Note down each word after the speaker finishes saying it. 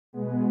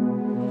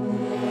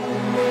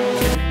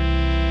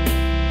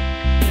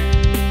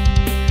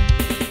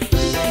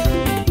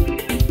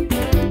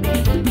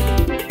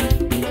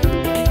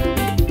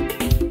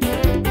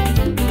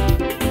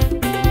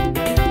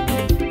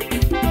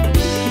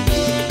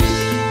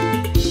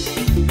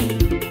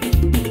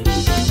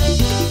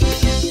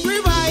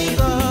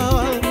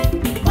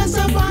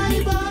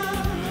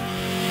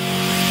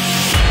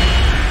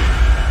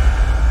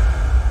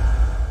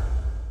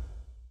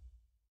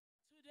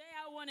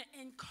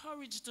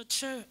the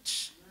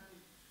church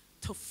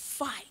to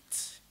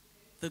fight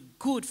the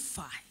good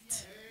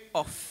fight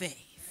of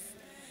faith.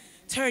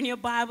 Turn your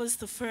Bibles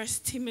to 1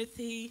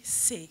 Timothy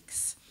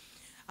 6.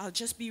 I'll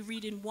just be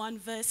reading one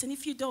verse, and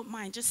if you don't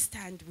mind, just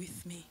stand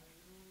with me.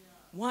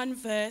 One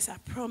verse, I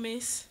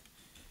promise.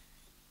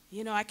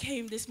 You know, I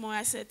came this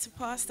morning, I said to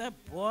Pastor,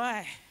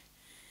 boy,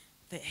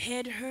 the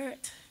head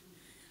hurt.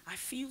 I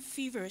feel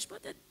feverish,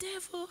 but the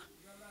devil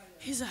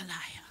is a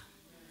liar.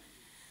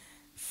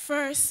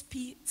 First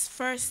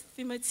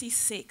Timothy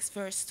 6,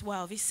 verse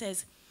 12, it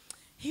says,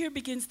 here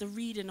begins the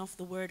reading of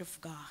the word of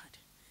God.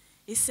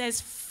 It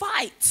says,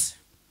 fight.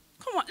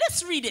 Come on,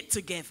 let's read it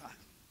together.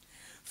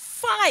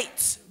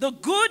 Fight the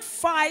good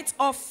fight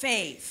of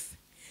faith.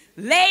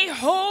 Lay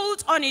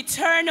hold on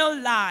eternal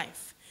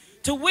life,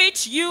 to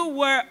which you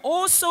were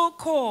also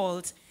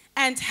called,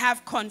 and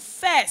have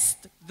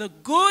confessed the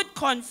good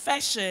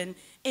confession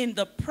in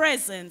the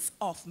presence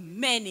of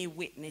many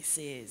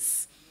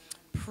witnesses.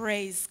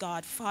 Praise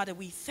God. Father,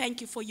 we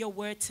thank you for your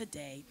word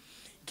today.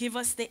 Give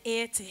us the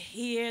ear to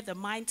hear, the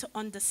mind to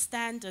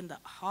understand, and the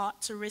heart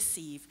to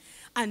receive.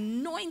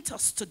 Anoint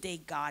us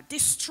today, God.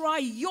 Destroy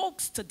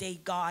yokes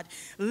today, God.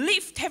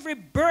 Lift every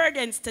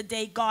burdens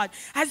today, God.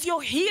 As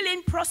your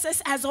healing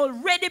process has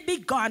already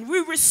begun,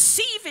 we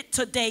receive it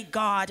today,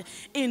 God,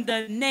 in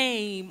the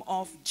name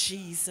of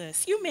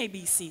Jesus. You may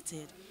be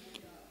seated.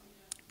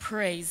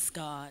 Praise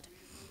God.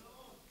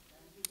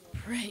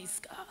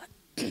 Praise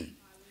God.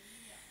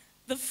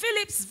 The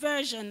Phillips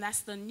version,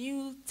 that's the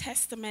New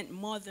Testament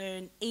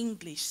Modern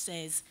English,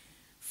 says,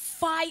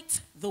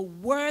 fight the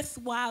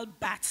worthwhile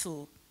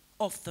battle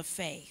of the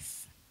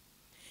faith.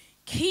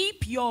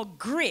 Keep your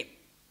grip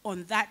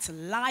on that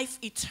life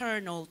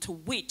eternal to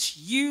which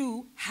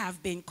you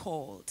have been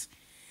called,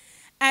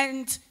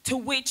 and to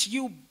which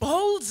you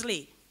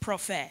boldly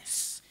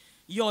profess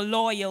your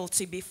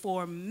loyalty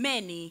before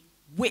many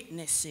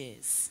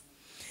witnesses.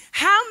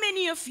 How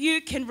many of you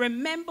can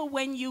remember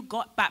when you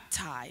got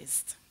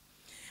baptized?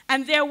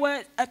 And there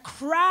were a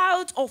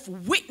crowd of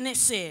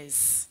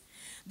witnesses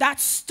that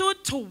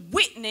stood to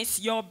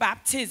witness your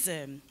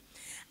baptism.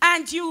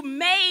 And you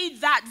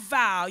made that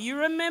vow. You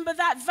remember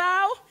that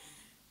vow?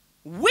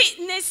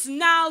 Witness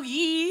now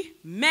ye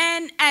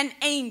men and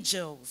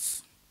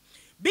angels.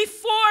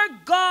 Before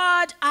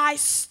God I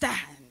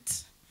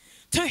stand.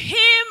 To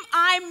him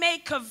I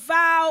make a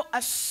vow,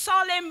 a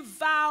solemn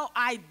vow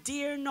I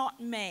dare not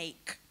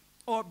make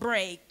or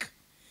break.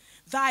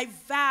 Thy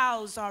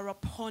vows are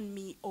upon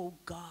me, O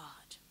God,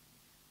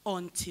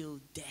 until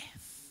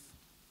death.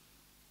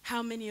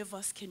 How many of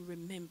us can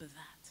remember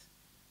that?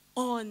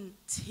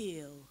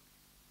 Until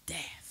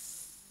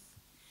death.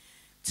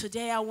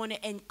 Today I want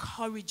to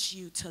encourage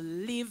you to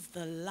live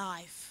the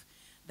life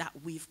that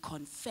we've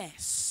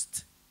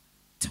confessed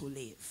to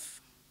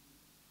live.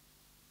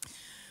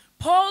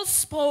 Paul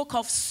spoke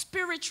of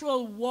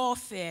spiritual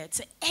warfare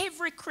to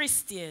every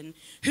Christian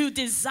who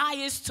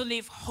desires to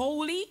live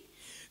holy,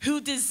 who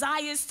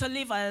desires to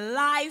live a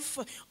life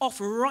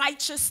of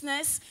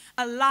righteousness,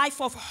 a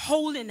life of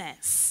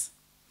holiness.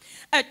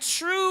 A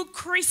true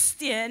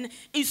Christian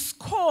is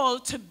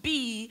called to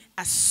be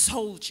a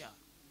soldier.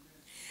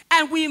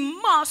 And we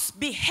must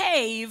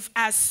behave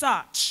as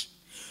such.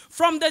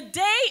 From the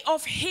day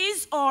of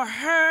his or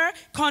her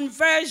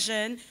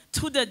conversion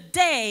to the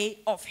day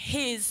of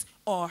his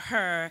or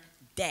her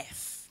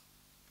death.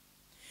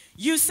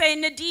 You say,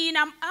 Nadine,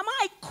 am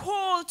I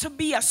called to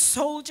be a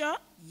soldier?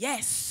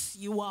 Yes,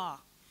 you are.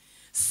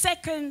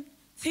 2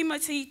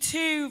 Timothy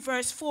 2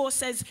 verse 4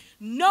 says,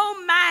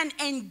 no man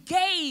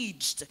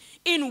engaged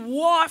in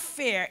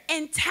warfare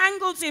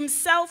entangles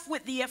himself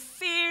with the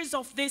affairs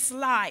of this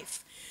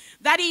life,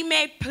 that he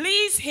may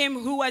please him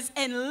who has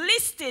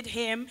enlisted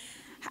him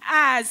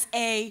as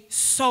a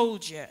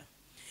soldier.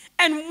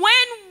 And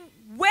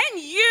when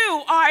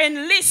you are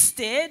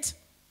enlisted,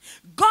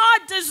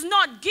 God does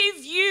not give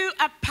you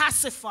a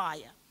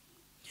pacifier.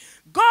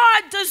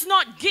 God does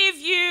not give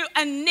you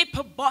a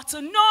nipple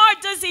bottle, nor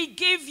does he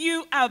give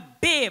you a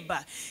bib.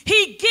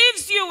 He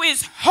gives you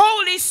his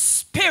Holy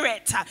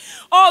Spirit.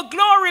 Oh,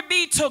 glory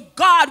be to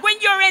God. When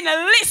you're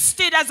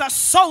enlisted as a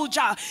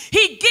soldier,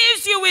 he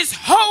gives you his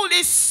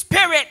Holy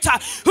Spirit,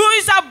 who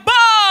is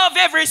above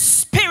every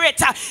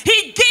spirit.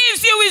 He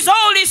gives you his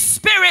Holy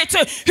Spirit,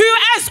 who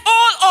has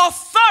all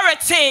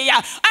authority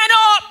and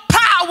all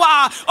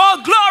power.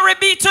 Oh, glory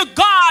be to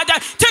God,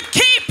 to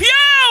keep you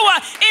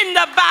in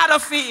the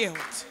battlefield.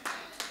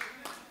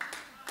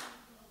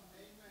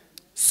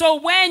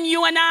 So when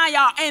you and I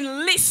are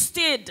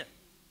enlisted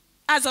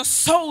as a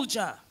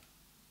soldier,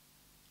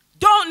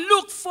 don't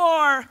look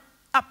for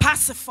a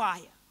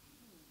pacifier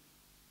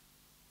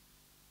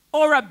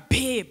or a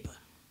bib.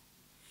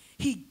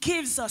 He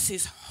gives us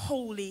his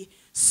Holy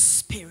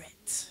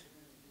Spirit.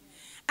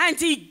 And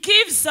he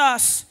gives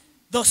us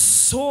the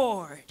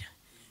sword,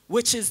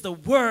 which is the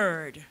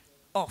word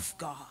of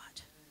God.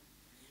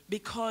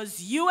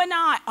 Because you and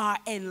I are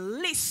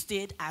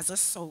enlisted as a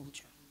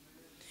soldier.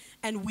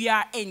 And we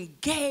are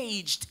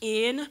engaged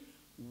in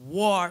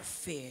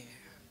warfare.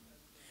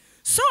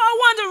 So I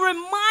want to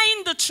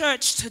remind the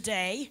church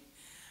today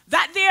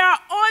that there are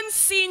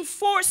unseen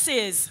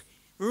forces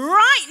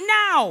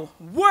right now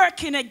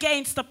working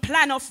against the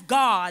plan of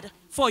God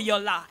for your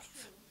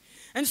life.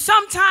 And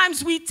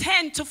sometimes we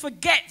tend to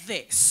forget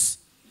this.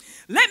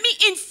 Let me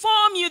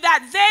inform you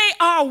that they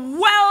are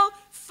well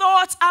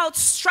thought out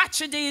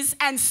strategies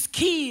and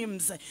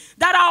schemes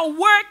that are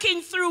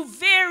working through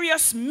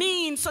various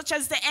means, such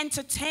as the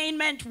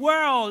entertainment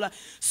world,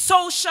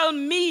 social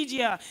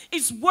media.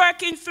 It's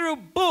working through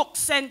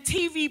books and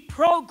TV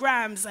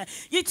programs.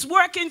 It's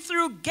working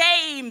through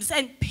games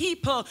and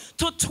people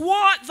to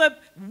thwart the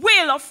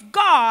will of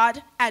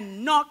God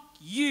and knock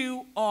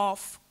you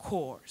off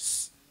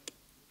course.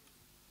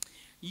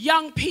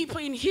 Young people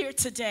in here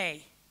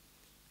today,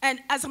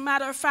 and as a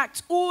matter of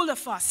fact, all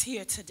of us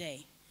here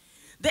today,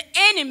 the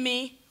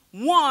enemy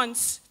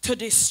wants to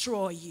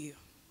destroy you.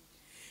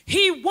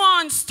 He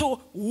wants to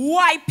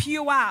wipe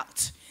you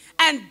out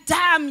and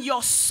damn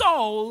your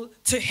soul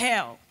to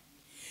hell.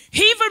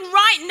 Even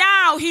right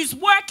now, he's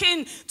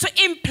working to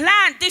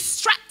implant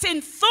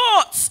distracting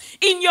thoughts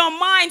in your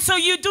mind so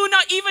you do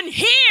not even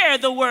hear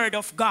the word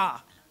of God.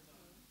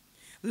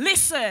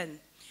 Listen,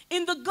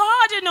 in the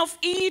Garden of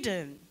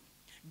Eden,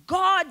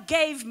 God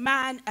gave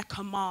man a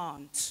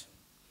command.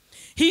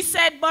 He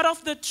said, but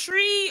of the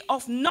tree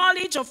of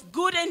knowledge of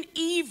good and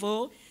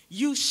evil,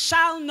 you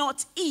shall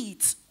not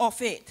eat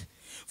of it.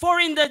 For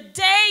in the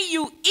day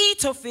you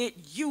eat of it,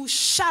 you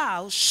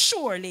shall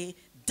surely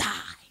die.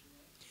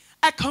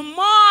 A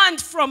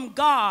command from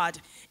God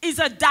is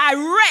a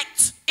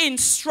direct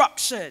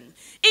instruction.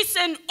 It's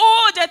an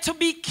order to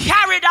be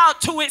carried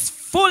out to its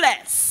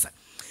fullest.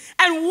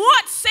 And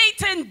what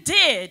Satan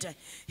did,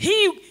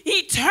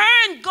 he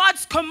turned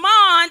God's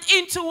command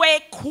into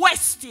a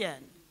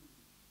question.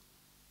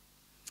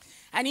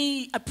 And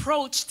he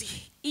approached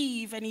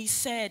Eve and he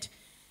said,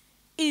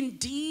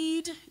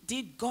 indeed,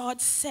 did God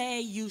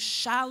say you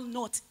shall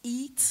not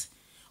eat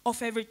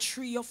of every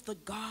tree of the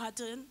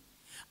garden?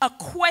 A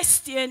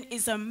question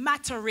is a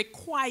matter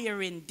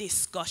requiring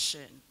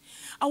discussion.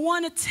 I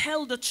want to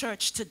tell the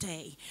church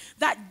today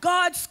that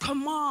God's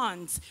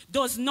commands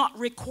does not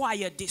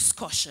require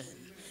discussion.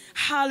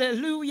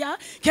 Hallelujah.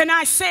 Can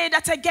I say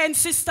that again,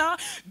 sister?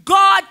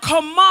 God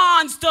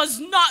commands does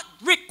not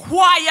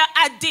require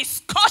a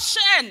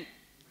discussion.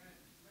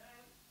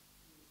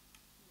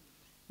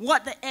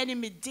 What the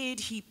enemy did,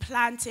 he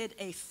planted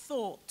a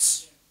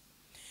thought.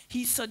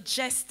 He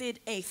suggested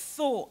a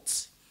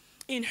thought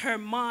in her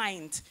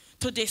mind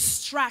to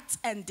distract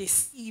and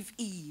deceive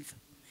Eve.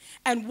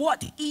 And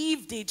what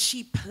Eve did,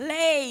 she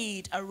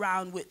played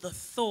around with the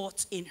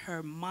thought in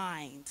her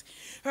mind,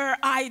 her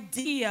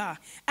idea,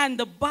 and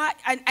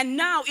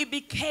now it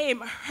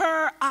became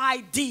her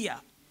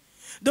idea.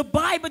 The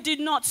Bible did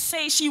not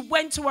say she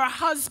went to her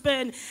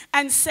husband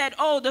and said,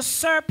 oh, the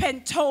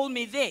serpent told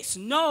me this.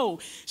 No,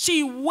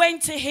 she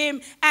went to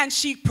him and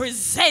she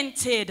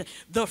presented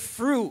the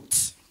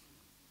fruit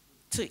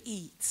to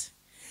eat.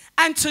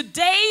 And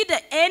today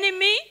the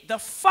enemy, the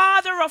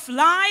father of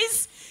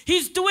lies,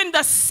 he's doing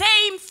the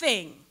same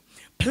thing,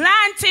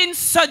 planting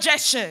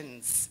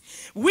suggestions.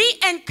 We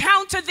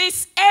encounter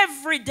this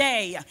every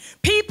day.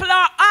 People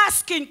are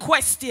asking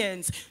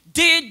questions.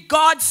 Did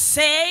God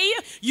say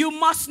you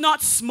must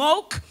not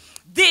smoke?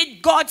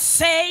 Did God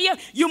say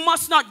you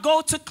must not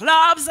go to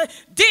clubs?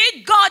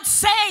 Did God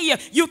say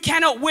you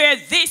cannot wear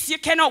this, you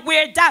cannot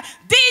wear that?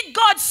 Did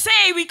God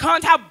say we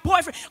can't have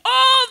boyfriend?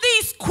 All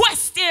these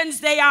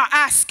questions they are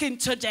asking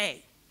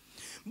today.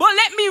 But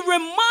let me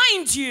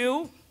remind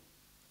you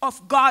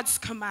of God's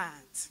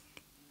command.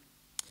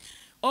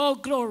 Oh,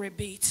 glory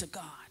be to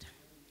God.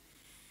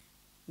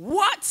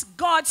 What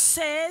God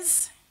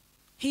says,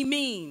 he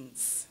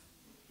means.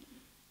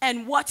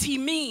 And what he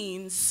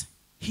means,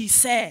 he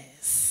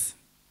says.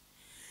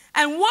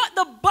 And what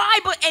the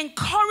Bible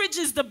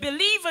encourages the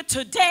believer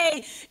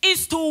today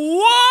is to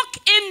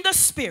walk in the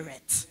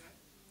Spirit.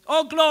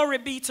 Oh, glory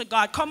be to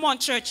God. Come on,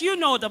 church, you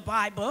know the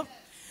Bible.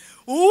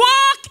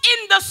 Walk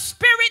in the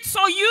Spirit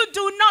so you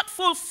do not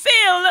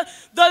fulfill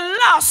the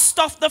lust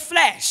of the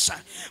flesh.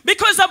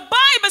 Because the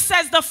Bible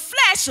says the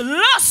flesh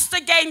lusts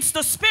against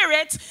the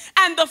Spirit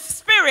and the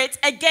Spirit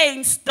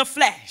against the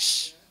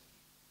flesh.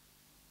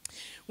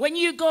 When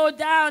you go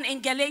down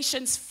in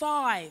Galatians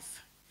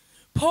 5,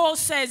 Paul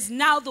says,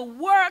 now the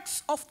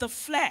works of the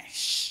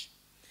flesh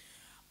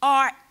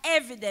are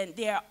evident,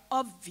 they are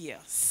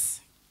obvious.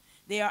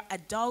 They are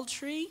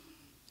adultery,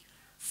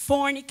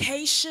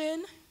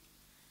 fornication,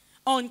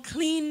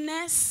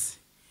 uncleanness,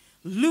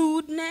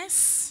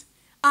 lewdness,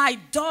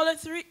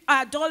 idolatry,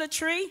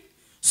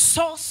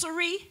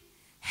 sorcery,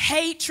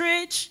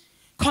 hatred,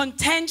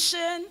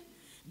 contention,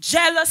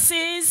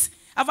 jealousies.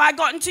 Have I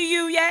gotten to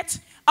you yet?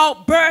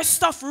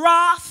 Outburst of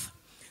wrath,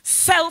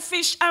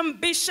 selfish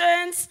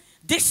ambitions,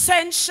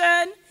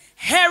 dissension,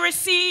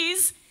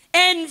 heresies,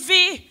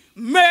 envy,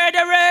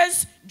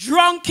 murderers,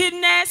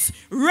 drunkenness,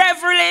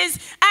 revelries,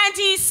 and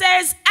he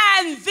says,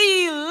 and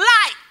the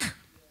like.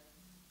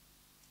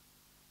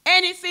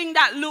 Anything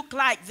that look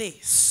like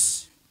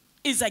this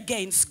is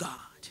against God.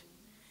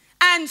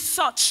 and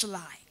such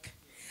like,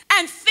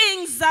 and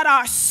things that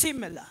are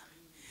similar,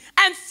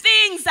 and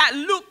things that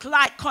look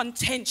like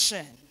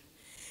contention.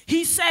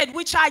 He said,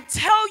 which I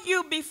tell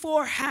you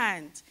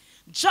beforehand,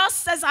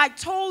 just as I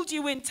told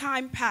you in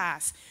time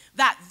past,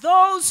 that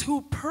those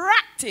who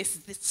practice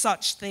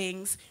such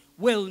things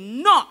will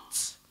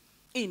not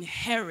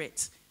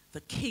inherit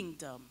the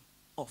kingdom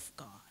of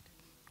God,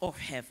 of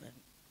heaven.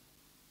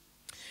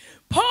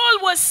 Paul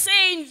was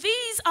saying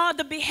these are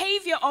the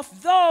behavior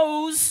of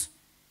those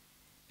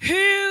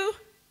who,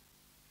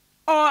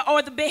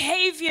 or the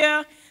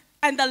behavior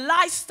and the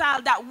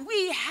lifestyle that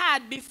we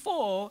had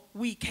before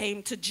we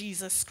came to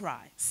Jesus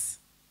Christ.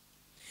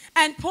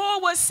 And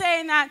Paul was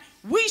saying that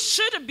we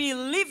shouldn't be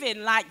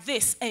living like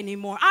this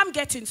anymore. I'm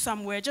getting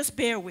somewhere, just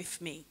bear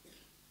with me.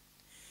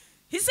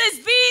 He says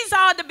these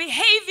are the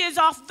behaviors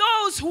of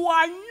those who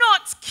are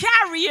not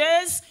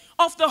carriers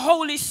of the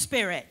Holy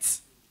Spirit.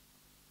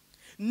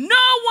 No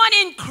one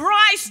in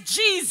Christ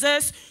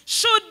Jesus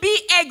should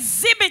be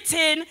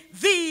exhibiting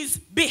these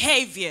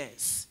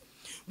behaviors.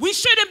 We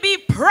shouldn't be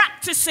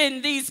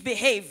practicing these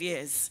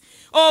behaviors.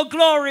 Oh,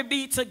 glory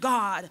be to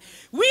God.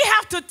 We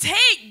have to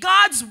take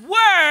God's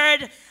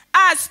word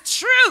as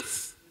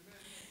truth.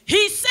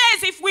 He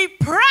says if we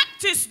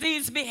practice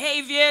these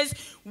behaviors,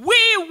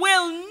 we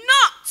will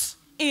not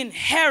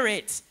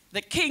inherit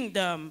the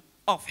kingdom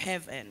of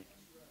heaven.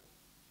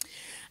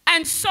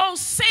 And so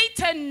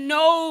Satan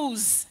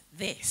knows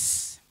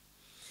this.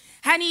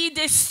 And he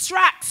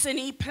distracts and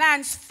he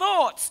plants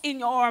thoughts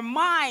in our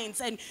minds.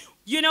 And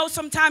you know,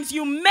 sometimes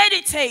you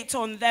meditate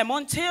on them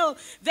until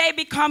they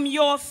become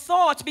your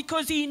thoughts,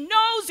 because he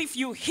knows if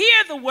you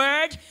hear the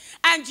word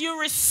and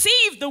you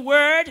receive the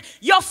word,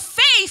 your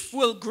faith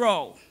will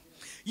grow.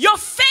 Your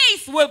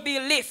faith will be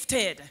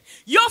lifted.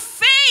 Your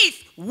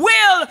faith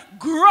will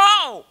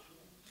grow.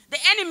 The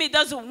enemy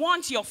doesn't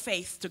want your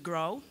faith to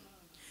grow.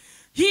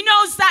 He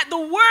knows that the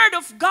word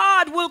of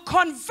God will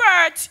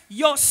convert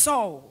your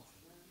soul.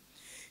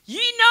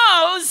 He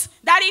knows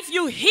that if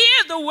you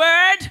hear the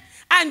word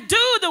and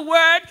do the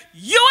word,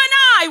 you and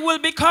I will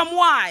become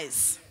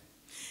wise.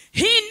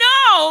 He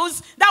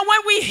knows that when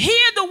we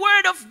hear the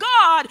word of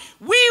God,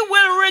 we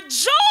will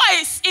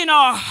rejoice in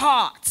our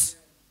hearts.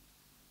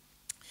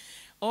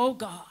 Oh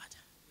God,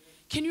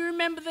 can you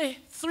remember the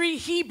 3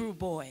 Hebrew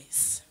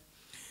boys?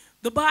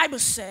 The Bible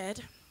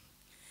said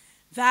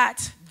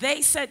that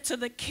they said to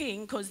the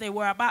king, because they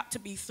were about to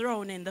be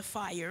thrown in the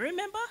fire,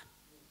 remember?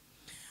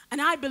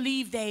 And I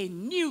believe they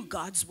knew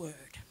God's word.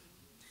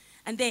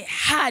 And they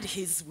had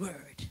his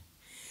word.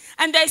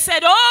 And they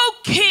said, "Oh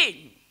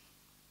king,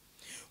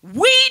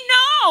 we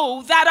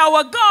know that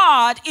our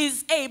God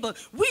is able."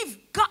 We've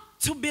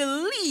got to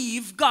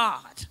believe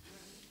God.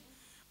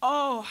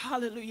 Oh,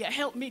 hallelujah.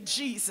 Help me,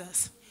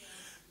 Jesus.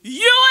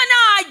 You and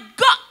I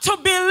got to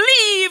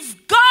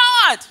believe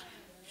God.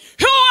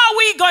 Who are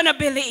we going to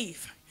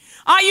believe?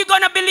 Are you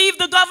going to believe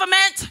the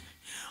government?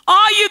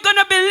 Are you going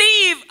to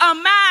believe a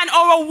man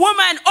or a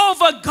woman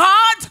over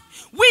God?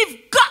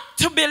 We've got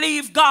to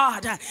believe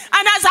God. And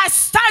as I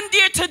stand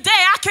here today,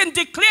 I can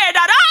declare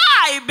that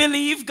I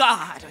believe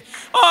God.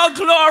 Oh,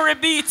 glory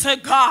be to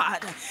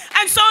God.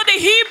 And so the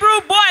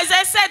Hebrew boys,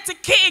 they said to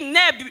King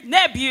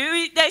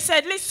Nebu, they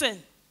said,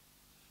 "Listen,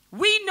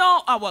 we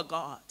know our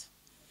God.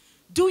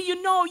 Do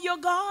you know your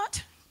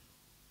God?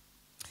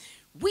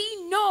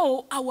 We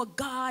know our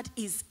God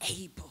is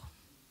able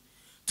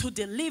to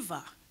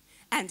deliver,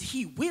 and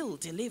he will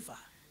deliver.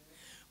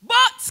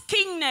 But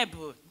King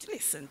Nebu,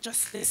 listen,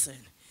 just listen.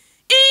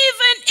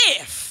 Even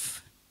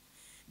if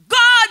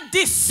God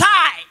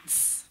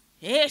decides,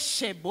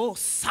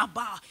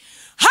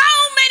 how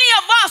many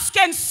of us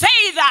can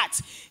say that?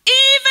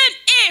 Even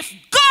if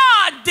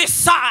God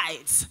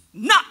decides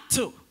not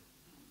to."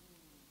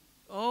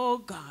 Oh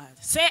God,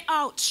 say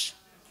ouch.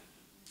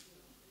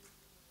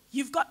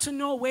 You've got to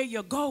know where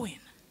you're going.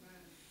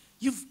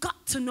 You've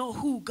got to know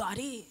who God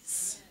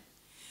is.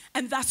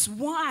 And that's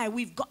why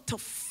we've got to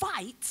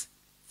fight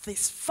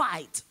this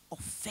fight of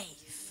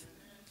faith.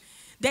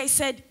 They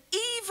said,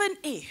 even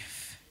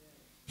if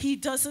he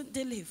doesn't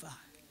deliver,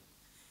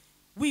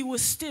 we will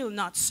still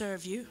not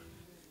serve you.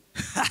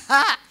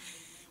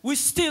 We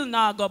still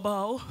not go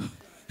bow.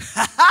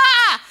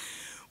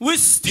 We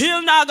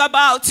still not go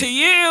bow to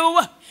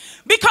you,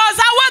 because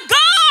our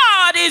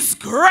God is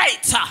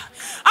greater.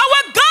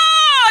 Our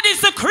God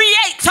is the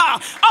creator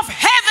of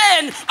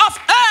heaven, of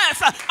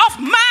earth, of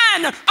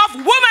man, of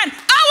woman.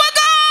 Our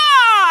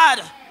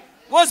God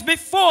was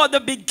before the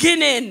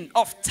beginning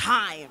of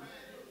time.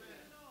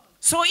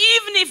 So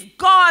even if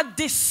God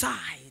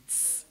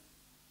decides,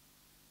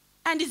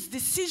 and his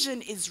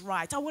decision is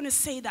right, I want to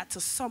say that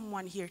to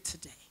someone here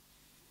today.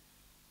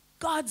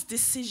 God's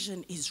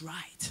decision is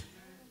right.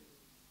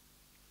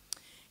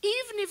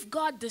 Even if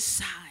God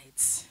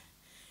decides,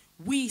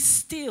 we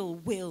still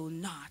will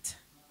not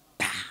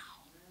bow.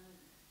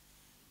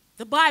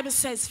 The Bible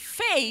says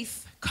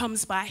faith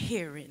comes by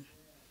hearing,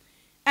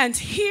 and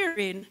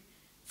hearing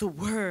the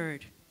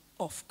word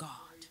of God.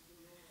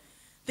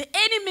 The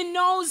enemy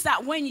knows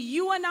that when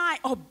you and I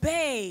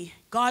obey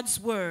God's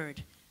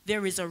word,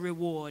 there is a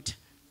reward.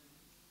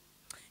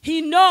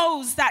 He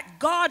knows that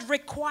God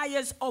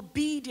requires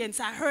obedience.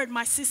 I heard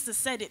my sister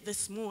said it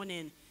this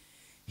morning.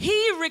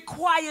 He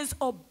requires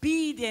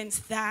obedience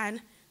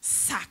than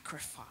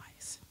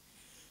sacrifice.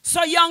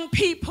 So young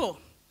people,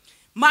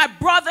 my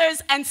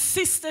brothers and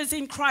sisters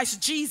in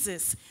Christ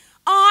Jesus,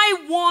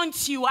 I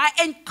want you, I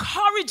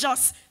encourage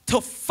us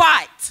to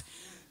fight.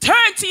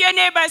 Turn to your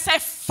neighbor and say,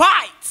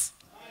 fight.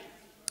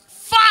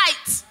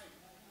 Fight.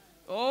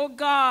 Oh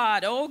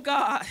God, oh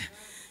God.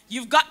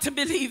 You've got to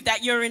believe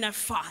that you're in a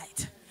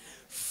fight.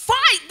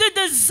 Fight the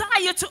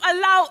desire to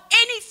allow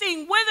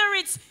anything, whether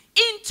it's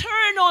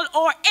internal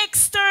or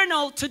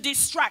external, to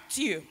distract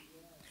you.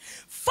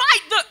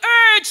 Fight the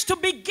urge to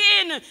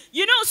begin.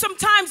 You know,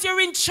 sometimes you're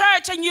in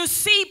church and you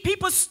see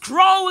people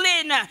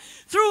scrolling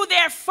through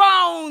their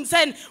phones,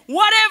 and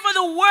whatever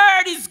the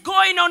word is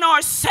going on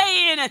or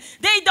saying,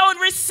 they don't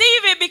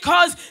receive it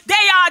because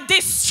they are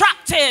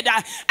distracted.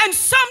 And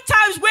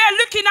sometimes we're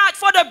looking out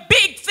for the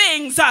big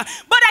things, but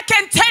I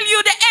can tell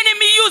you the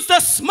enemy uses the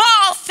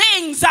small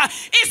things.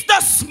 It's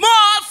the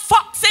small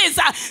foxes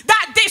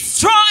that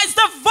destroys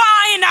the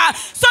vine.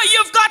 So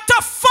you've got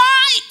to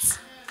fight.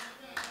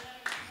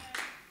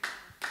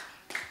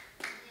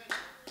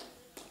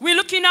 We're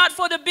looking out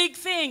for the big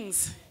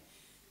things.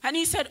 And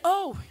he said,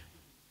 oh,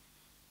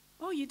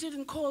 you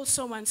didn't call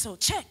so-and-so.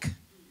 Check.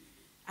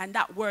 And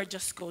that word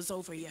just goes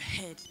over your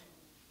head.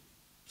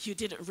 You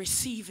didn't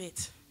receive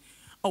it.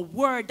 A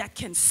word that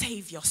can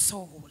save your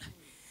soul.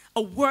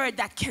 A word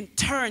that can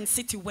turn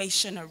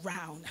situation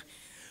around.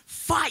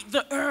 Fight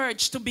the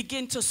urge to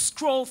begin to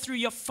scroll through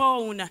your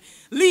phone.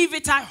 Leave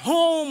it at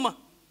home.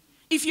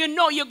 If you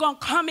know you're going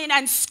to come in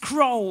and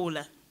scroll.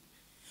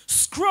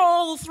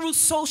 Scroll through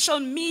social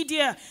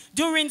media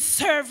during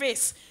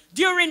service,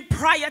 during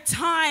prayer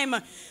time.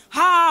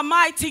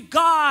 Mighty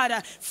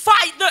God,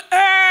 fight the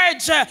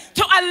urge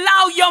to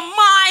allow your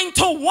mind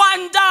to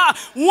wander.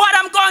 What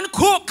I'm going to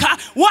cook,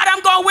 what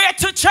I'm going to wear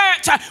to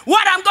church,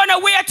 what I'm going to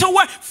wear to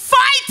work.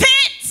 Fight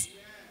it.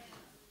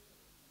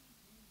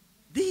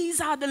 These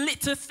are the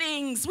little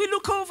things. We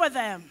look over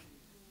them.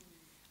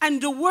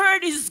 And the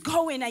word is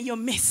going and you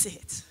miss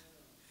it.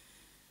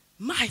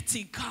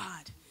 Mighty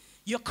God.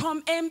 You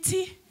come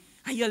empty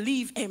and you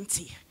leave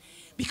empty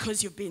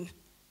because you've been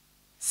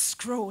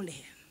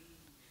scrolling.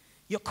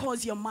 You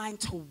cause your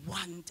mind to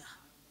wander.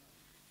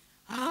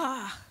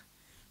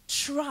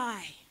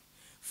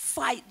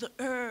 Fight the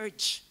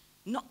urge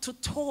not to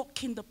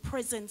talk in the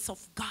presence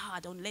of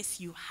God unless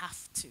you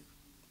have to.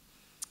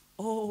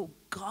 Oh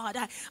God,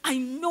 I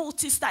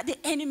noticed that the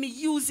enemy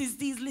uses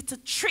these little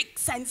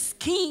tricks and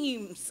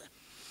schemes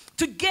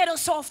to get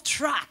us off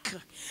track.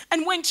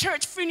 And when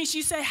church finished,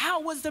 you say,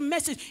 how was the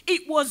message?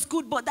 It was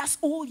good, but that's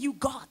all you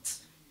got.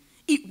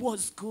 It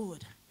was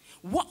good.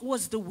 What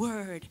was the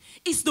word?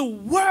 It's the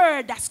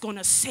word that's going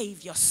to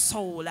save your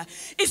soul.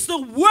 It's the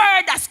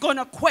word that's going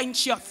to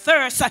quench your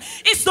thirst.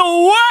 It's the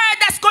word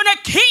that's going to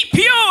keep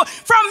you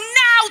from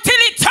now till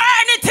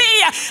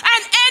eternity.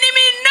 And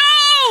enemy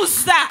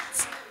knows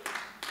that.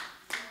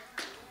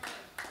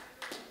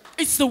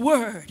 It's the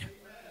word.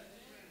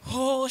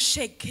 Oh,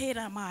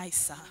 Shekera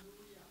Maisa.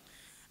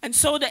 And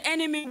so the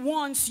enemy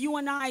wants you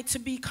and I to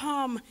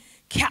become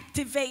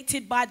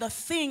captivated by the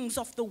things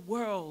of the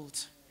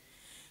world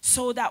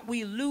so that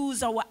we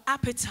lose our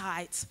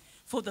appetite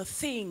for the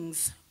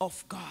things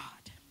of God.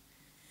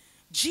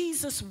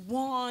 Jesus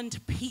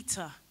warned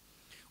Peter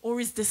or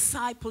his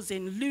disciples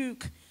in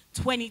Luke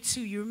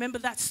 22. You remember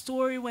that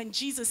story when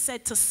Jesus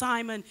said to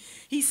Simon,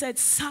 he said,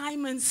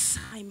 Simon,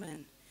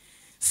 Simon,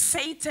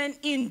 Satan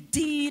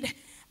indeed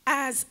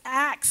has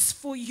asked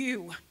for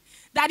you,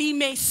 that he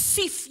may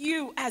sift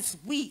you as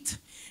wheat.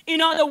 In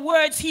other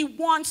words, he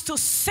wants to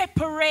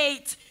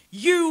separate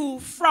you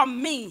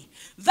from me.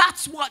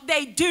 That's what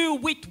they do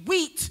with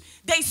wheat.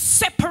 They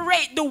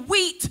separate the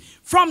wheat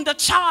from the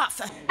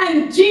chaff.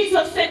 And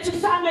Jesus said to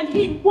Simon,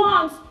 he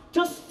wants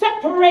to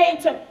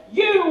separate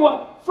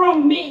you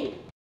from me.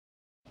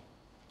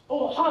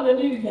 Oh,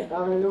 hallelujah.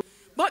 Hallelujah.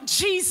 But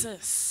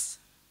Jesus,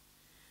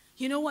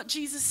 you know what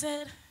Jesus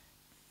said?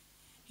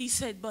 He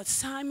said, but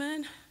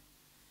Simon,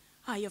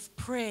 I have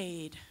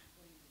prayed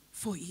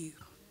for you.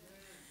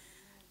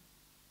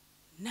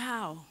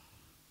 Now,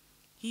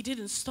 he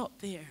didn't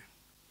stop there.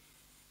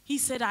 He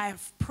said, I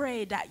have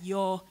prayed that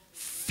your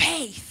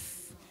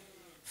faith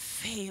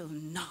fail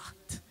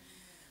not.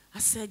 I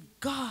said,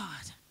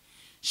 God,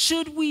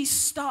 should we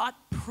start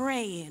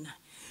praying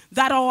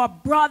that our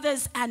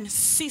brothers and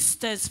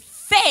sisters'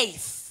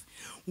 faith,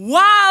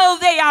 while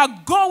they are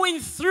going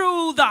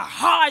through the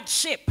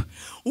hardship,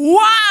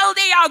 while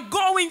they are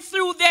going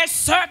through their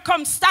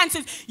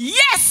circumstances,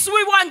 yes,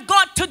 we want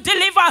God to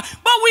deliver,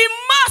 but we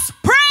must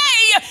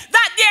pray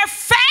that their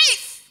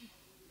faith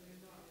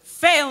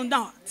fail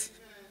not.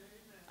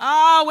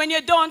 When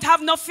you don't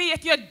have no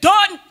faith, you're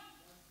done.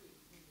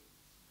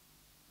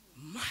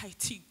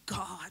 Mighty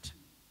God,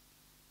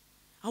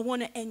 I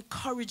want to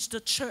encourage the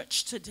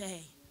church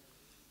today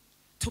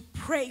to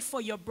pray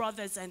for your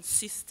brothers and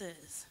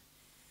sisters.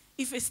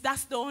 If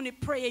that's the only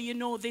prayer you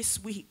know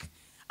this week,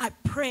 I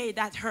pray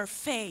that her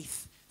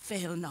faith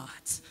fail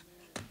not.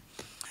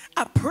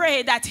 I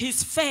pray that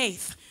his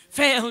faith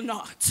fail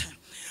not.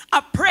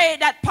 I pray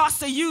that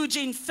Pastor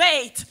Eugene's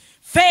faith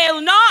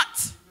fail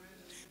not.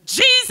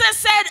 Jesus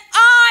said,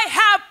 I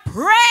have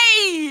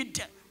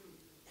prayed.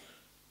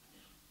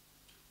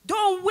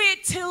 Don't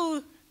wait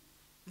till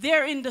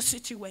they're in the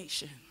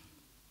situation.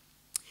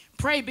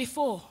 Pray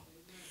before.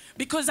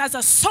 Because as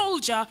a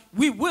soldier,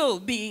 we will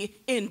be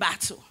in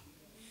battle.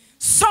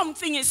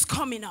 Something is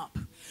coming up.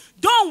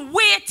 Don't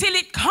wait till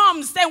it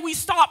comes, then we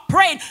start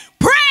praying.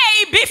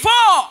 Pray before.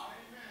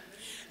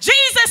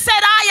 Jesus said,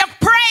 I have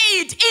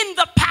prayed in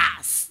the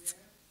past.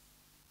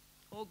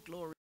 Oh,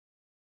 glory.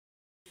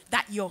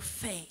 That your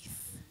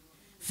faith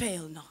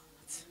fail not.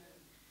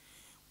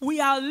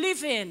 We are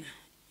living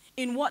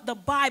in what the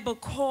Bible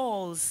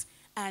calls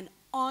an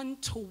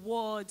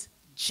untoward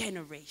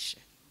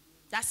generation.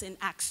 That's in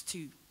Acts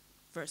 2,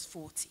 verse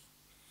 40.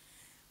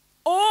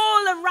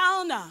 All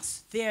around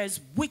us,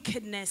 there's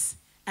wickedness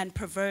and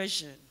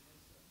perversion.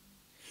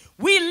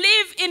 We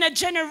live in a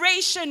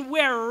generation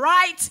where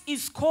right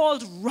is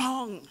called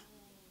wrong.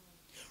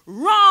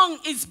 Wrong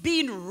is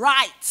being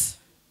right.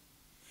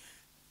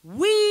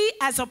 We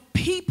as a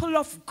people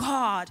of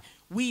God,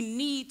 we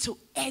need to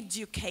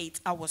educate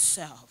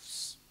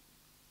ourselves.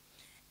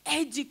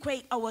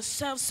 Educate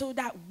ourselves so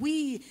that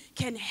we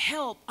can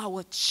help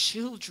our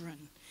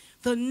children,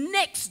 the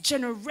next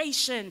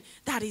generation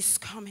that is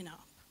coming up.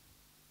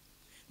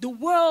 The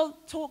world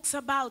talks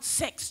about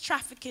sex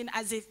trafficking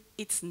as if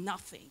it's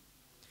nothing.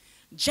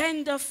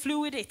 Gender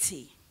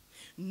fluidity,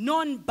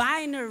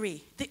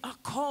 non-binary, the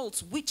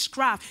occult,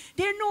 witchcraft,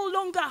 they're no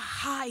longer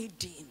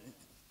hiding.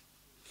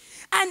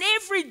 And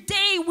every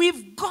day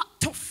we've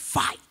got to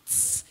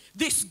fight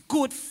this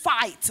good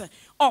fight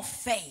of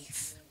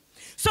faith.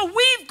 So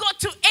we've got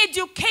to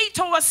educate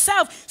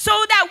ourselves so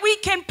that we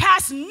can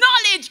pass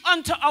knowledge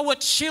onto our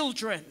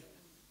children.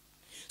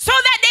 So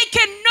that they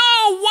can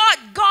know what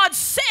God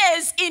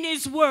says in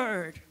his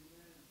word.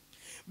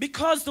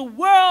 Because the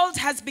world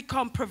has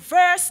become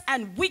perverse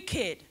and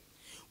wicked,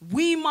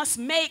 we must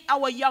make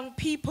our young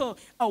people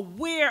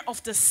aware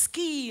of the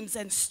schemes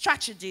and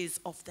strategies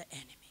of the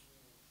enemy.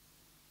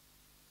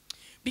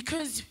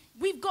 Because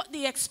we've got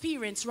the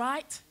experience,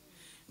 right?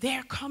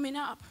 They're coming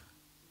up.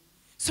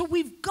 So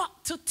we've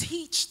got to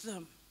teach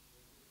them.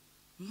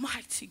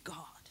 Mighty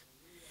God.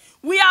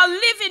 We are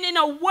living in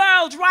a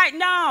world right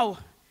now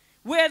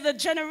where the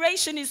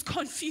generation is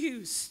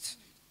confused.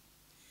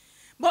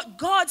 But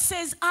God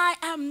says, I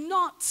am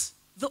not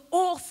the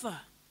author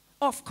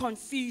of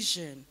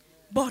confusion,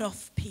 but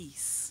of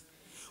peace.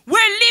 We're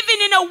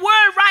living in a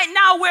world right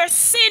now where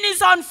sin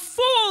is on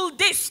full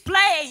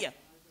display.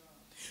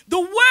 The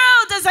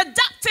world has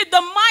adopted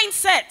the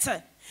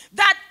mindset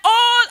that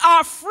all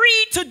are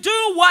free to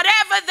do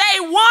whatever they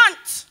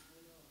want.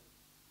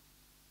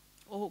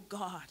 Oh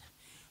God.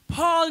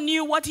 Paul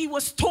knew what he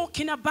was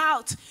talking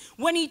about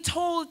when he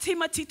told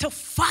Timothy to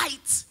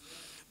fight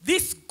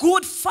this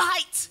good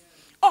fight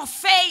of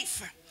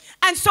faith.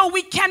 And so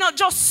we cannot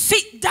just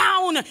sit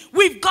down.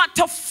 We've got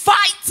to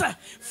fight.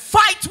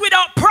 Fight with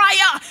our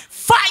prayer.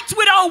 Fight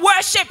with our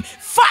worship.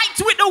 Fight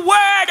with the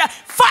word.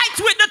 Fight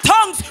with the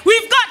tongues.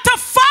 We've got to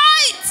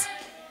fight.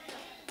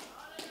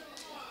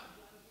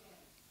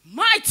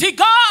 Mighty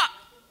God.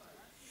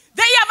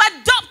 They have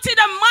adopted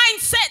a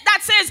mindset that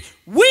says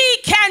we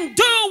can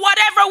do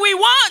whatever we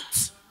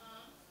want.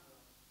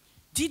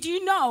 Did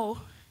you know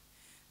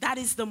that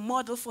is the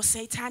model for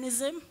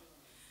Satanism?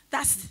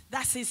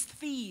 That's his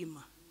theme.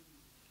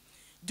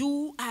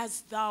 Do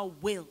as thou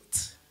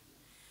wilt.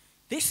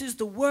 This is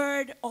the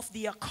word of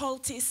the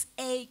occultist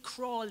A.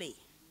 Crowley.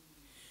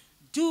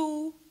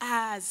 Do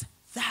as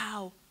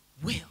thou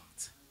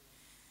wilt.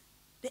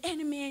 The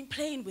enemy ain't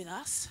playing with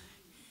us.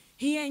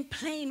 He ain't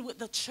playing with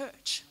the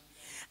church.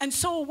 And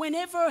so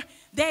whenever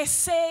they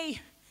say,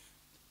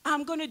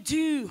 I'm going to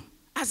do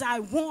as I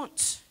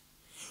want,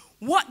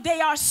 what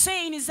they are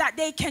saying is that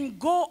they can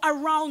go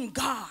around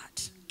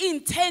God's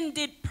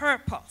intended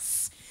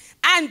purpose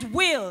and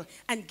will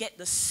and get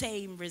the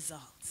same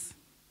results.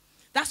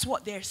 That's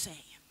what they're saying.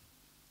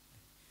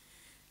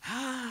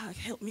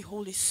 Help me,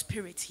 Holy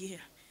Spirit,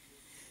 here.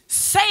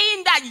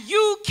 Saying that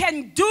you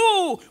can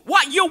do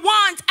what you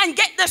want and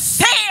get the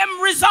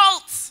same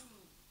results.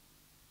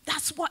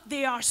 That's what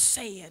they are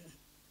saying.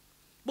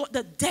 But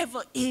the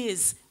devil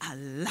is a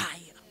liar.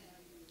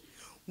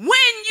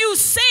 When you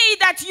say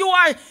that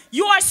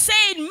you are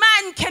saying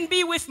man can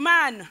be with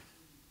man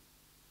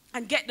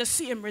and get the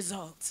same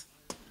result.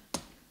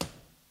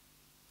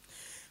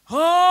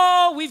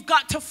 Oh, we've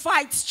got to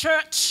fight,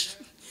 church.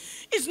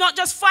 It's not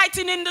just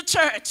fighting in the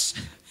church.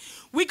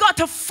 We got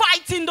to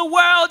fight in the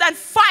world and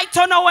fight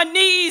on our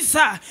knees.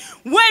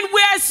 When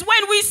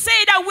we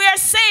say that, we are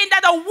saying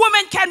that a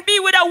woman can be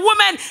with a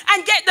woman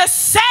and get the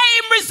same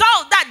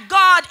result that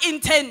God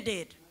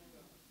intended.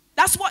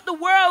 That's what the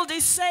world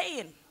is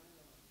saying.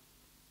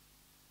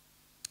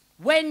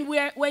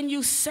 When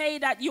you say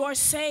that, you are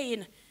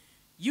saying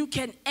you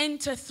can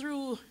enter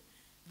through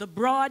the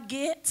broad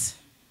gate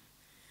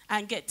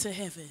and get to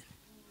heaven.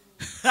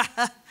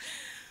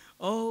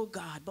 Oh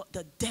God, but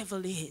the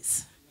devil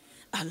is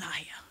a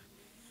liar.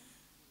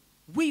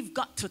 We've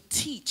got to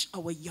teach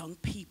our young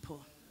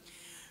people,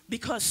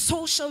 because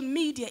social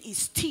media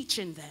is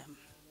teaching them.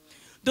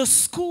 The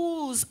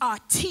schools are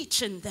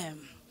teaching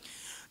them.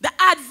 The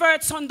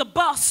adverts on the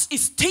bus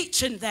is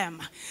teaching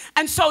them.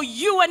 And so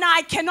you and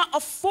I cannot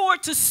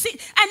afford to sit.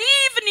 And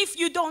even if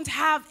you don't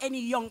have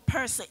any young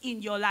person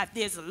in your life,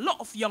 there's a lot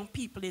of young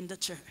people in the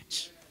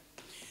church.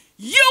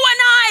 You and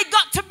I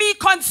got to be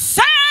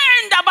concerned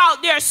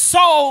about their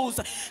souls,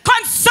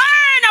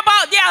 concerned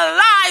about their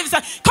lives,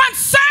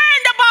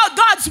 concerned about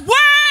God's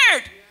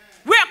word.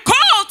 We're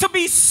called to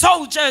be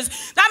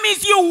soldiers. That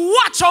means you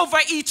watch over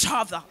each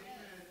other.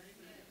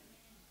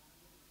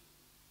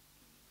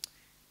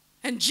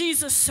 And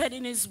Jesus said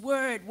in his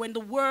word, when the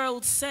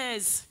world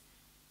says,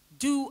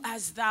 do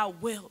as thou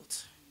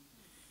wilt.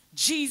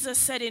 Jesus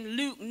said in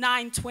Luke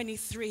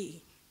 9:23,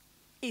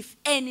 if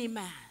any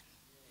man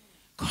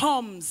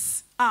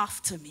comes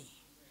after me,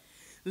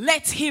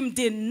 let him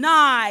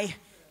deny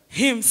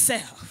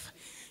himself.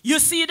 You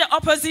see the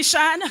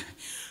opposition?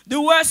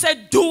 The word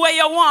said, do what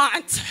you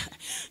want.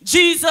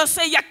 Jesus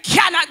said, you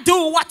cannot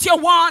do what you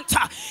want.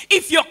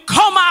 If you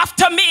come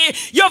after me,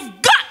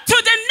 you've got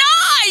to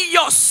deny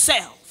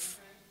yourself.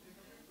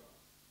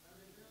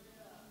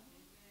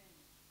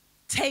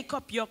 Take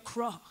up your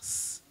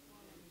cross.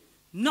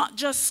 Not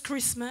just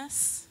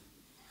Christmas,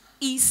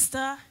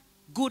 Easter,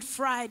 Good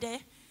Friday,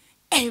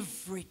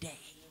 every day.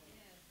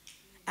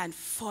 And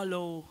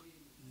follow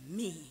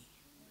me.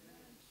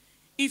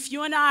 If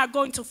you and I are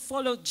going to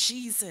follow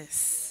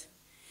Jesus,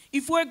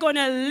 if we're going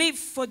to live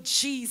for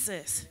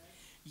Jesus,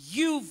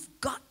 you've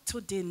got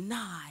to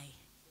deny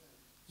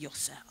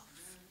yourself.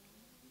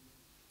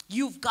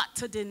 You've got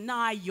to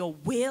deny your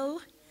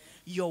will,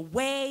 your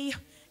way,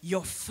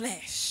 your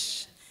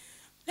flesh.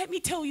 Let me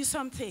tell you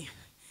something.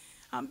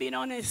 I'm being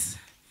honest.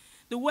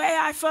 The way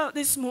I felt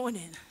this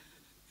morning,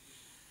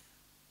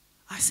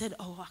 I said,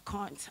 oh, I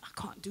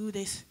can't do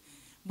this,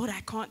 but I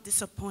can't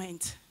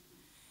disappoint.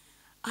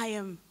 I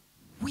am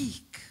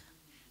weak,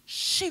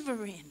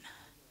 shivering,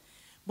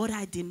 but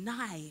I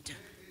denied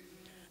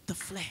the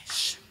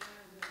flesh.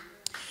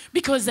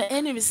 Because the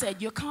enemy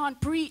said, you can't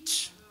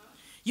preach,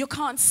 you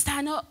can't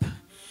stand up,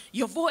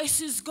 your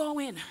voice is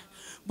going,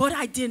 but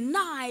I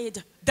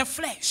denied the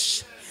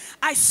flesh.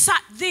 I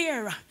sat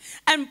there,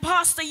 and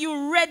Pastor,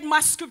 you read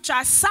my scripture.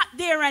 I sat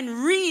there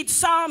and read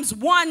Psalms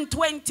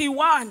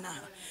 121.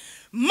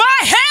 My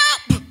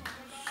help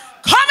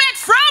cometh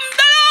from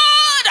the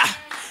Lord,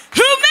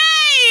 who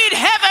made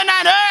heaven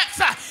and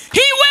earth.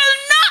 He will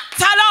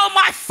not allow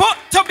my foot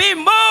to be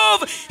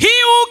moved. He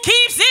who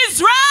keeps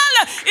Israel,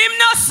 him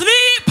not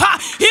sleep,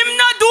 him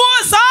not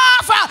doze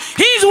off.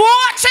 He's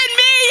watching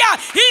me,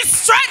 he's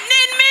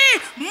strengthening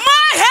me.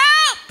 My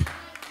help.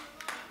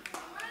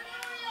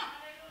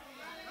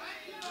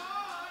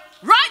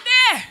 Right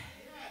there.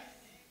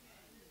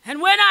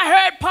 And when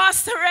I heard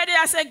Pastor ready,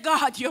 I said,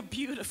 God, you're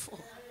beautiful.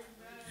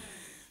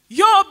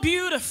 You're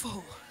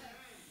beautiful.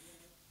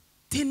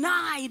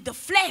 Deny the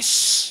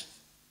flesh.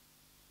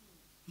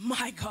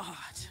 My God.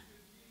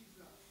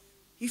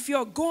 If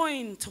you're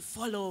going to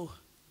follow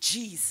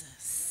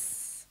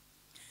Jesus.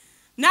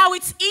 Now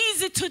it's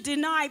easy to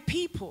deny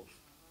people.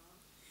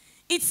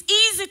 It's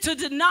easy to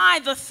deny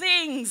the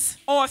things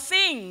or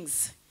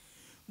things.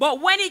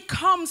 But when it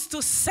comes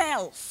to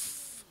self,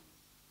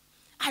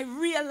 I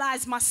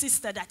realize, my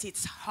sister, that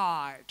it's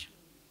hard.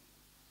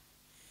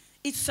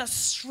 It's a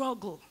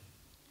struggle.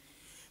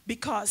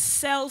 Because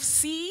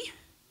self-see,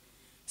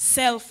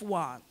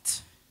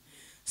 self-want.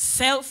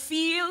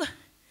 Self-feel,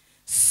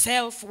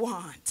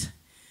 self-want.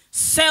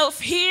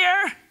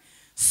 Self-hear,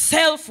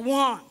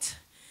 self-want.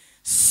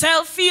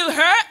 Self-feel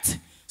hurt,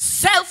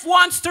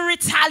 self-wants to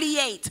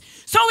retaliate.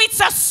 So it's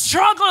a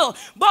struggle.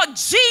 But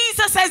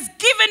Jesus has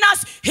given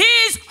us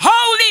his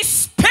Holy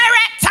Spirit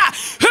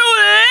who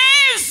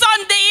lives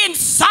on the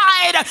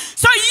inside.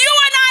 So you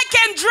and I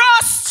can draw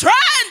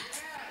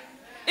strength.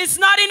 It's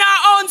not in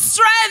our own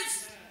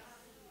strength.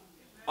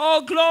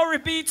 Oh, glory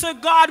be to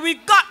God.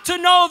 We've got to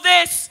know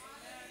this.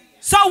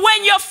 So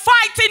when you're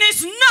fighting,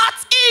 it's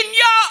not in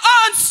your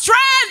own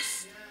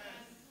strength.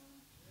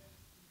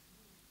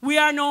 We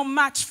are no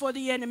match for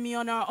the enemy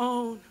on our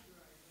own.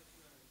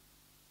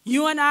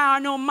 You and I are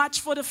no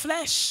match for the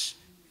flesh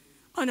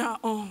on our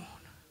own.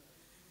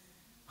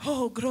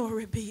 Oh,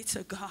 glory be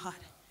to God.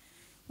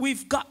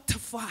 We've got to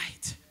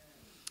fight.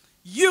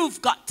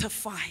 You've got to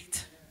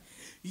fight.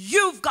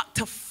 You've got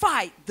to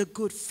fight the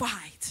good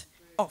fight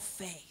of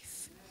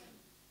faith.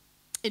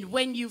 And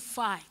when you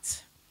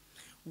fight,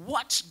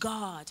 watch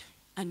God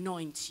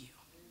anoint you.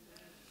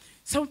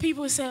 Some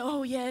people say,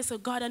 oh, yeah, so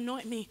God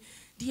anoint me.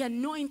 The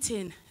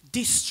anointing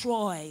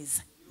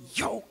destroys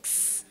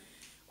yokes.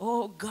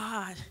 Oh,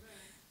 God,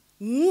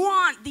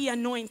 want the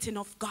anointing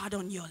of God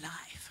on your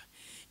life.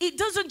 It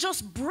doesn't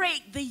just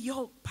break the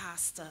yoke,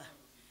 Pastor.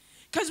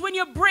 Because when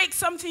you break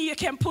something, you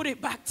can put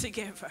it back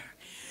together.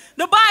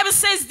 The Bible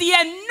says the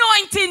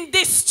anointing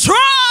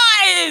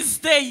destroys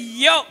the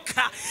yoke.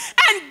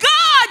 And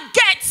God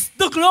gets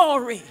the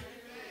glory.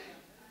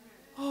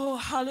 Oh,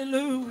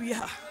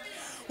 hallelujah.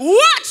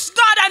 Watch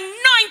God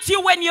anoint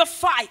you when you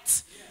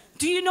fight.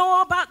 Do you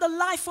know about the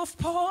life of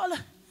Paul?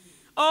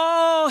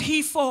 Oh,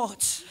 he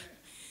fought.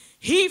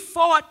 He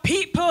fought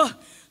people,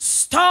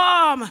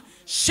 storm,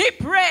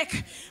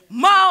 shipwreck,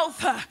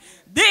 mouth,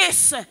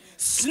 this,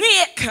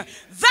 snake,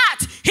 that.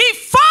 He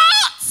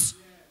fought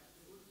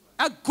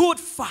a good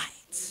fight.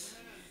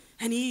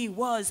 And he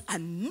was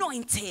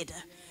anointed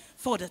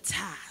for the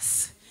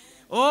task.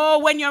 Oh,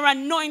 when you're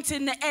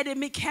anointed, the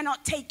enemy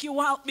cannot take you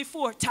out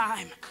before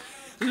time.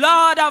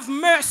 Lord of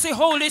mercy,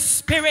 Holy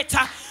Spirit.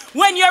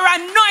 When you're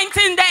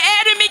anointing, the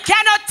enemy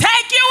cannot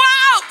take you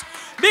out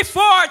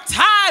before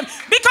time,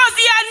 because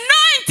the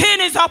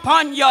anointing is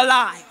upon your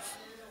life.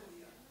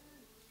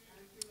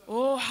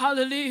 Oh,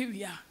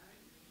 hallelujah.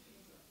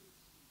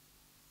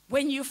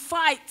 When you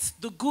fight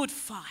the good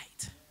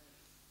fight,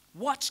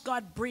 watch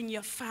God bring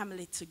your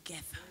family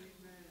together.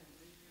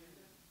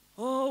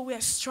 Oh, we're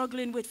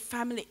struggling with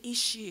family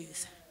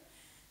issues.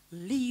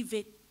 Leave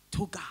it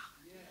to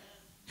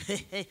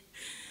God.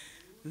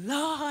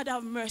 Lord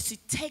of mercy,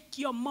 take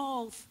your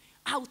mouth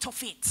out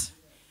of it.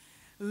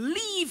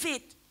 Leave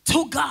it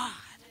to God.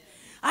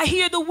 I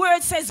hear the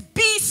word says,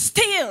 be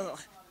still.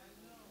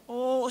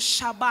 Oh,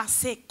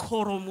 Shabase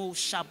Koromo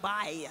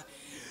Shabai.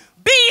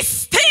 Be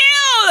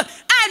still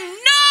and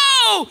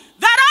know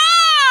that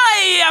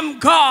I am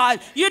God.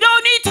 You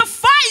don't need to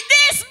fight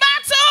this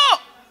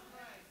battle.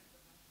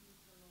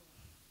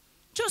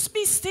 Just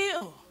be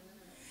still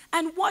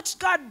and watch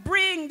God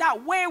bring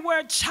that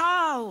wayward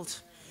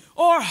child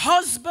or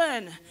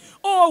husband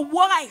or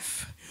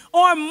wife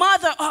or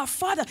mother or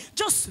father.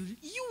 Just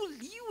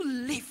you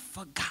live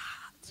for God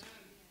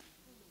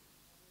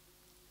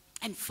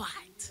and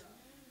fight.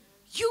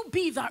 You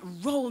be that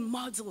role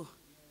model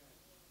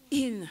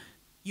in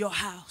your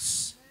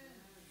house,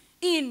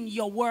 in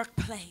your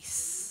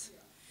workplace,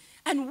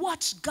 and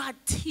watch God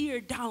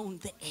tear down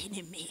the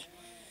enemy.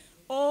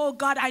 Oh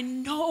God, I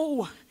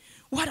know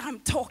what I'm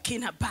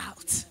talking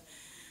about.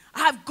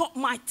 I've got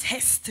my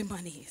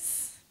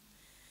testimonies.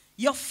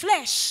 Your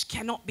flesh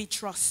cannot be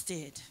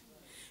trusted.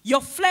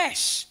 Your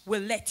flesh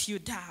will let you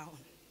down.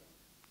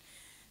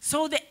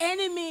 So the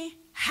enemy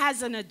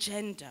has an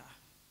agenda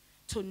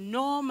to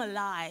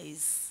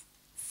normalize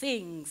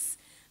things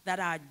that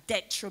are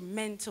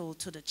detrimental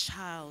to the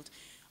child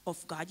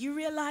of God. You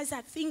realize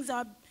that things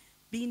are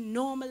being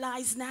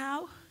normalized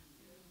now?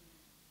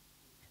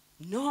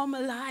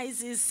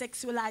 Normalizes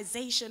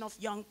sexualization of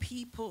young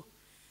people.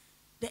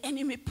 The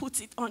enemy puts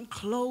it on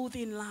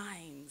clothing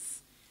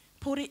lines,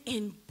 put it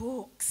in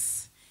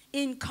books,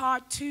 in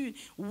cartoon.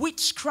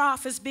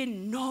 Witchcraft has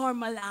been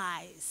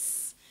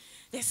normalized.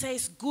 They say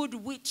it's good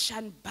witch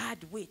and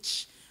bad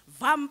witch,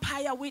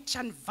 vampire witch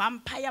and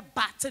vampire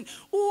bat, and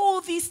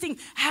all these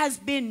things has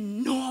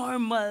been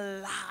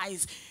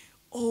normalized.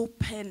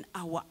 Open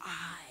our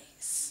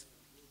eyes.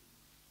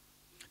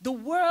 The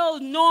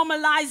world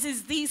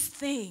normalizes these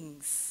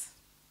things.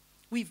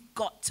 We've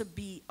got to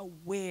be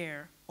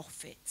aware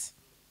of it.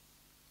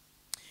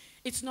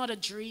 It's not a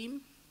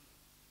dream.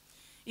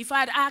 If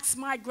I'd asked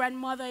my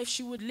grandmother if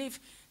she would live,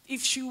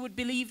 if she would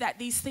believe that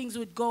these things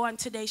would go on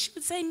today, she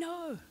would say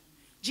no.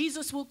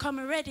 Jesus will come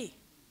already.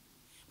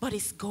 But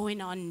it's going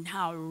on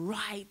now,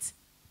 right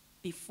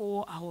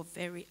before our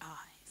very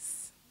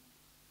eyes.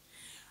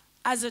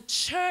 As a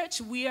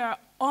church, we are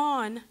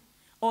on,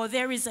 or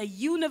there is a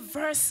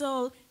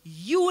universal,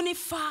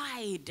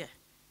 unified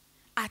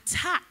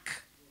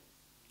attack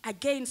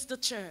against the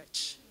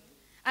church,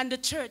 and the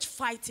church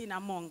fighting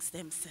amongst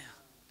themselves.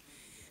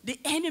 The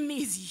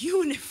enemy is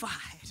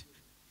unified,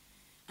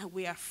 and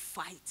we are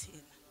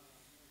fighting.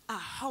 A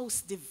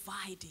house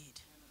divided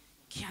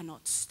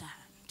cannot stand.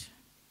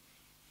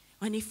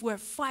 And if we're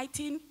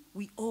fighting,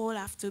 we all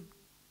have to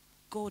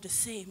go the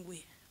same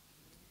way.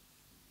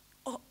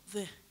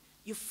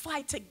 You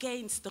fight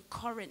against the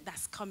current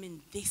that's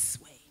coming this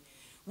way.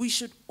 We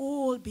should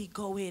all be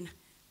going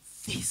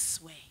this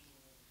way.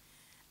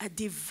 A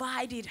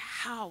divided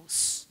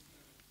house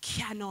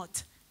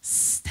cannot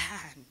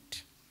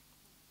stand.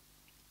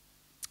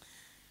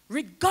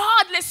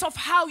 Regardless of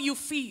how you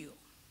feel,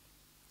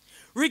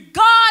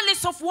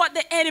 regardless of what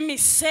the enemy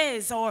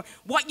says or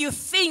what you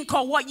think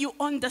or what you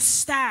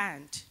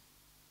understand,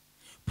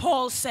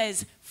 Paul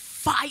says,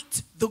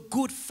 fight the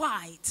good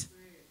fight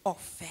of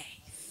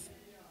faith.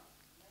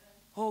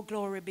 Oh,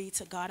 glory be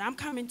to God. I'm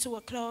coming to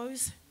a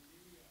close.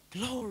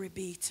 Glory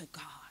be to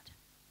God.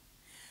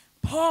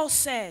 Paul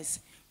says,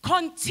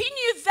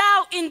 continue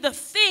thou in the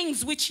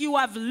things which you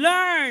have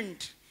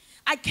learned.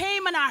 I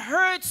came and I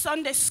heard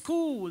Sunday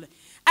school,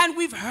 and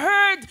we've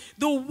heard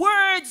the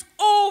words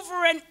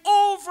over and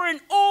over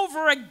and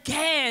over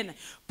again.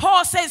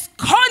 Paul says,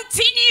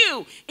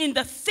 continue in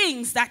the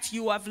things that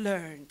you have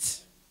learned.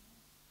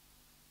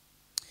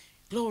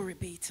 Glory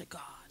be to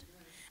God.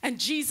 And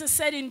Jesus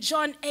said in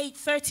John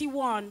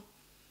 8:31,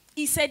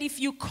 he said, if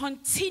you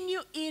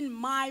continue in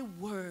my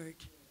word,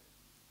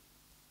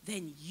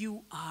 then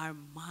you are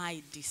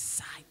my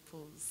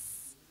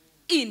disciples.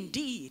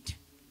 Indeed,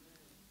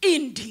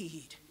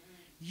 indeed.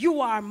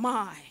 You are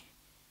my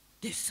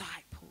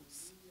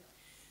disciples.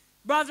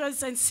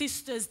 Brothers and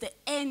sisters, the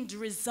end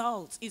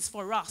result is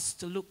for us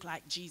to look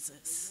like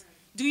Jesus.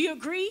 Do you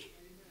agree?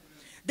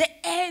 The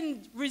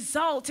end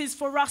result is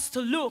for us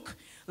to look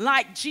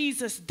like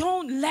Jesus.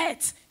 Don't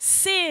let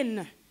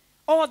sin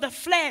or the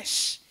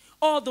flesh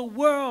or the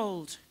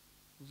world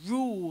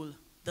rule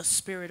the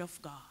Spirit of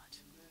God.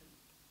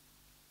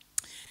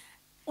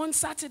 On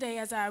Saturday,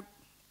 as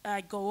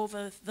I go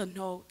over the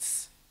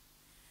notes,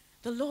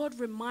 the Lord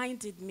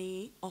reminded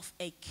me of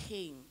a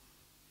king.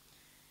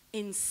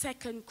 In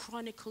 2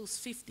 Chronicles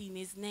 15,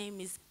 his name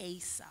is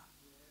Asa.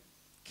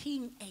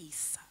 King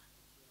Asa.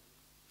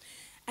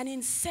 And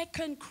in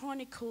 2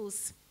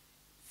 Chronicles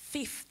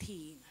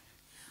 15,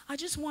 I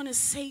just want to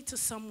say to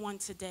someone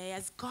today,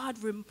 as God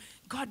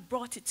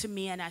brought it to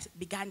me and I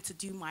began to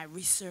do my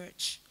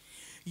research,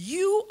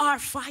 you are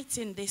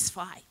fighting this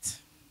fight.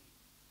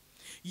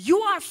 You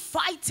are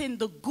fighting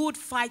the good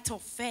fight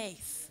of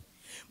faith.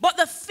 But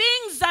the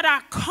things that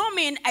are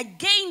coming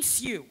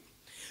against you,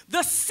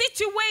 the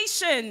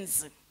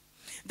situations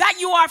that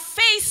you are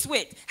faced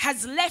with,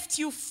 has left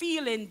you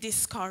feeling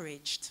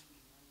discouraged.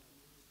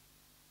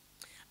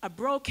 A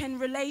broken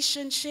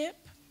relationship,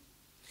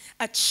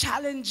 a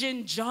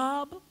challenging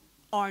job,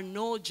 or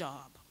no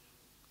job.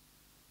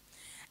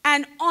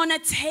 An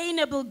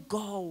unattainable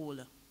goal,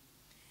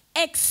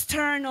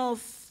 external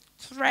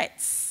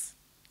threats,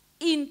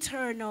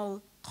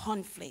 internal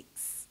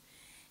conflicts,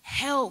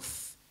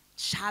 health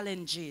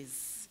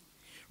challenges,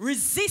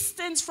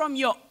 resistance from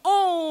your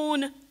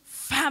own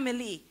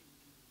family.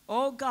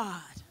 Oh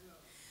God.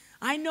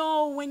 I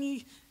know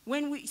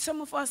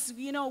some of us,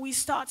 we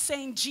start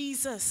saying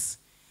Jesus,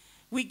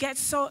 we get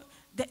so,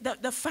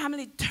 the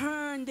family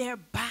turn their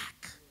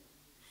back.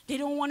 They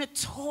don't want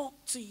to talk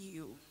to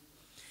you.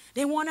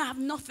 They want to have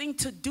nothing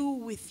to do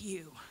with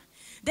you.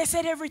 They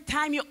said every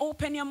time you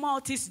open your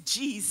mouth is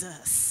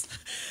Jesus.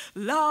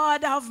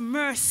 Lord have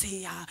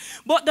mercy.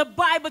 But the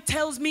Bible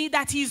tells me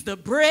that he's the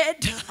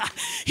bread,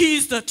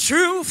 he's the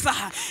truth,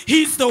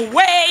 he's the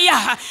way,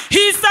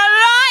 he's the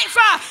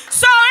life.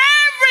 So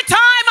every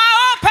time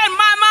I open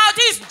my mouth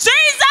is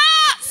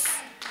Jesus.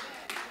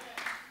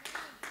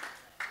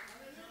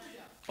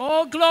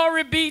 Oh,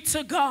 glory be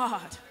to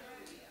God.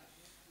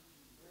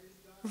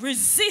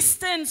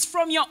 Resistance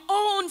from your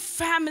own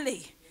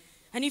family.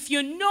 And if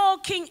you know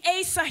King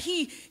Asa,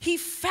 he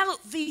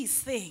felt these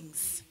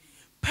things.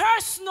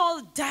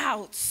 Personal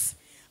doubts,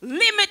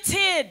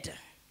 limited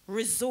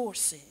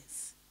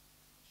resources.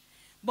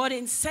 But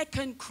in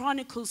 2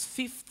 Chronicles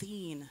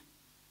 15,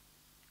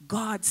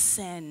 God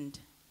sent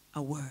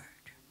a word.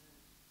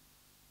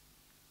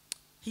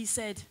 He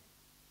said,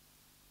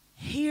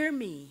 hear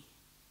me,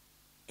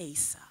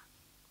 Asa.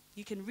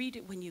 You can read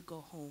it when you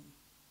go home.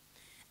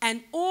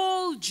 And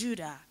all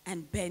Judah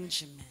and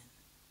Benjamin,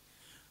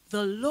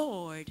 the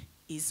Lord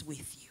is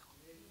with you.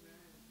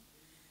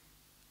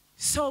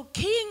 So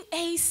King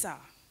Asa,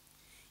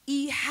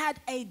 he had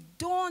a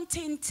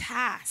daunting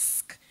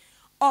task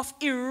of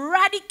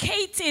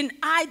eradicating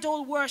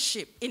idol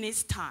worship in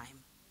his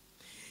time.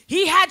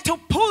 He had to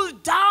pull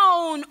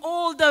down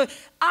all the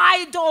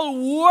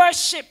idol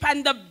worship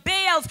and the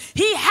Baals.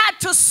 He had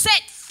to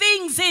set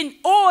things in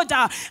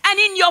order. And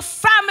in your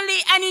family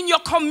and in your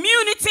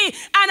community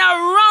and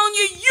around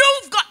you,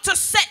 you've got to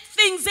set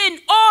things in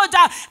order.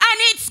 And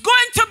it's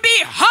going to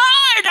be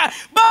hard,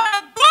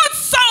 but a good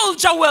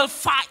soldier will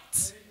fight.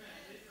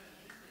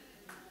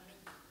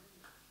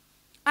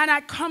 And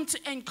I come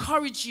to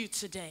encourage you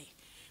today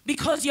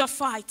because you're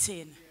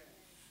fighting.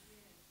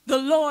 The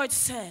Lord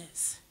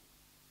says,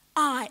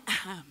 I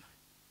am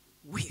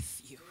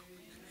with you.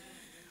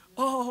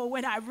 Oh,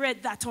 when I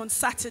read that on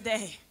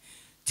Saturday,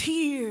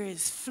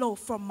 tears flow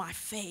from my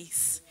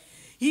face.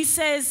 He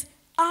says,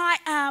 I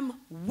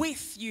am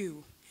with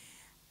you.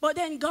 But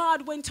then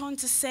God went on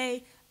to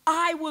say,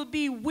 I will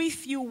be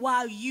with you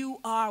while you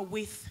are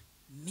with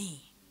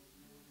me.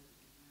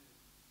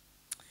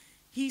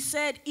 He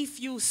said, if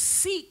you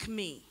seek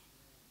me,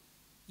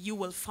 you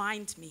will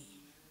find me.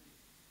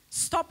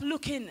 Stop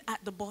looking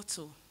at the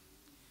bottle.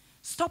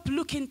 Stop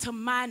looking to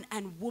man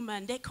and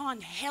woman. They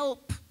can't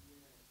help.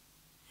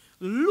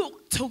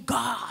 Look to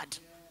God.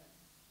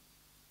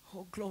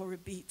 Oh, glory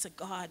be to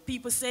God.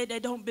 People say they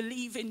don't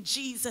believe in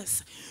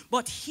Jesus.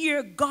 But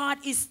here God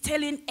is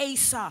telling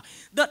Asa,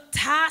 the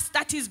task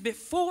that is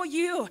before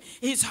you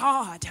is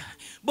hard.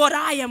 But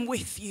I am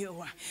with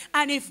you.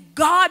 And if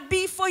God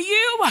be for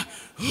you,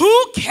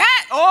 who can?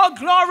 Oh,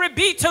 glory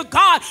be to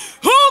God.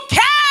 Who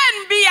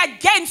can be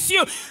against you?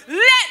 Let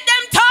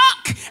them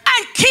talk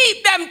and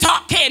keep them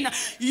talking.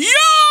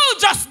 You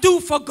just do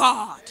for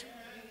God.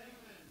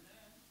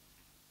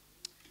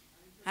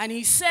 And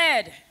he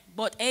said,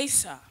 but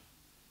Asa,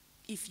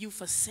 if you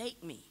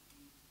forsake me,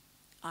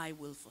 I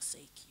will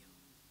forsake you.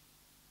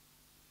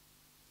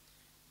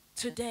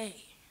 Today,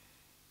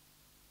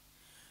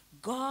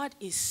 God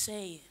is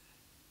saying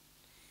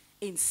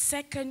in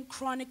 2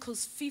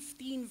 Chronicles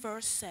 15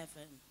 verse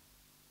 7,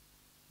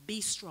 be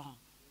strong.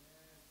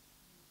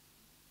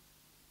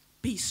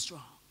 Be strong.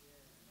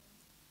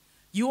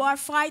 You are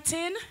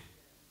fighting?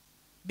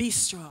 Be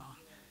strong.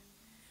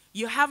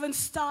 You haven't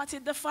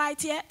started the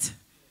fight yet?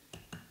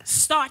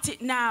 Start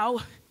it now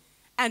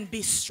and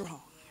be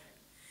strong.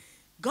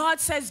 God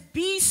says,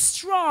 be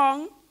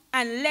strong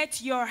and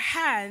let your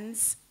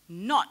hands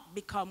not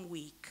become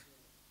weak.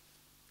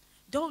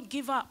 Don't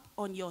give up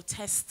on your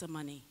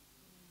testimony.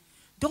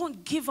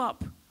 Don't give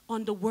up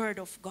on the word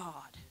of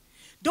God.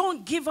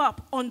 Don't give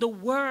up on the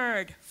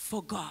word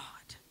for God.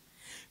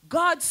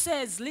 God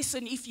says,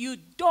 listen, if you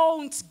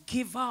don't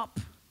give up,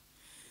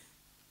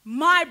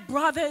 my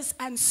brothers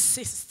and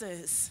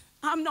sisters,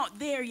 I'm not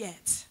there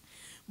yet,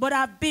 but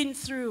I've been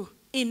through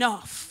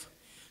enough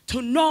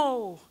to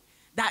know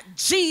that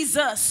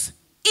Jesus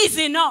is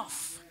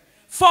enough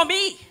for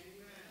me.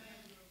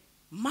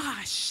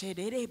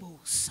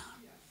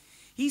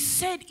 He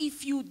said,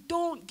 if you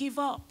don't give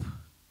up,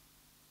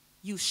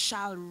 you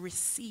shall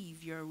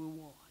receive your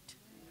reward.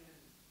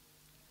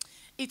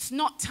 It's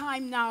not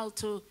time now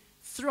to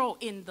throw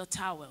in the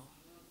towel.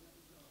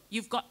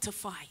 You've got to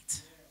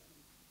fight.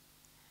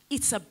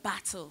 It's a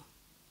battle.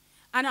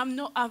 And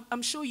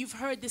I'm sure you've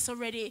heard this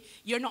already.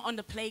 You're not on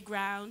the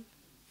playground.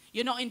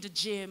 You're not in the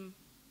gym.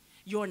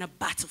 You're on a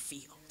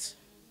battlefield.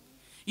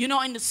 You're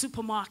not in the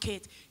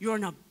supermarket. You're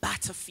on a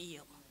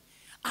battlefield.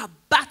 A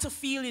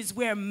battlefield is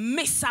where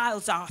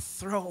missiles are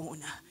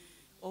thrown.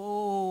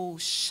 Oh,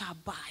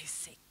 Shabai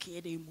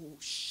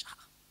Sekedemosha.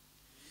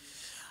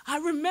 I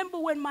remember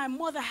when my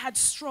mother had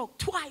stroke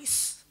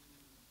twice.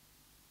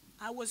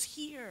 I was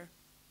here,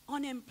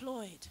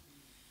 unemployed.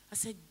 I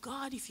said,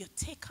 God, if you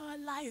take her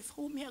life,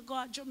 home here,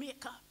 God,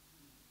 Jamaica.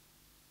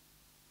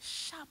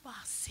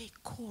 Shabai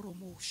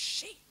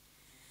Sekoromoshe.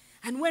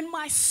 And when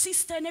my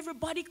sister and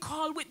everybody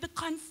called with the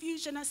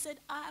confusion, I said,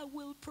 I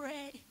will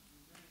pray.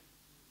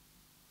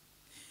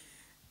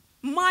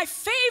 My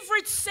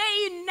favorite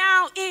saying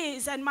now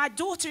is, and my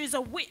daughter is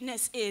a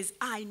witness, is,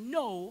 I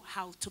know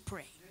how to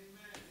pray.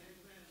 Amen.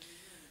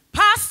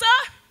 Pastor,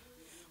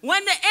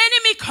 when the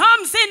enemy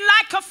comes in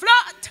like a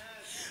flood,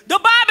 the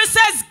Bible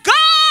says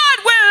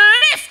God will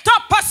lift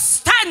up a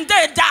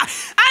standard,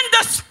 and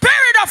the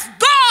Spirit of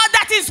God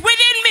that is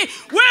within me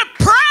will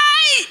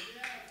pray.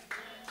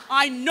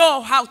 I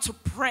know how to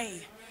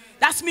pray.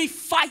 That's me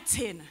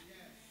fighting.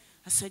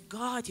 I said,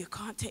 God, you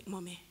can't take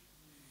mommy.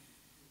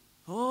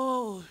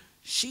 Oh,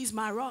 she's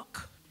my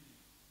rock.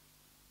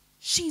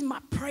 She's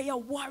my prayer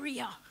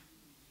warrior.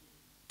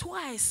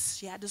 Twice.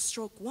 She had a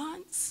stroke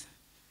once.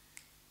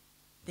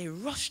 They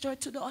rushed her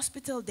to the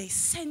hospital. They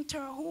sent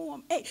her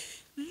home. Hey,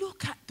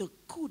 look at the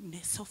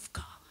goodness of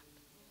God.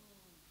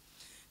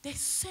 They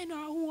sent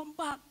her home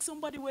back.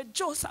 Somebody with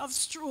just have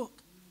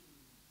stroke.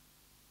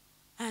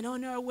 And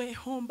on her way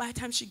home, by the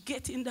time she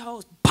gets in the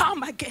house,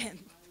 bam again.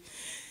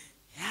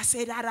 I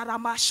said, God,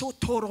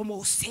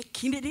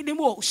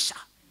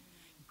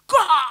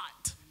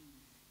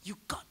 you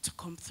got to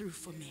come through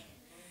for me.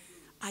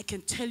 I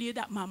can tell you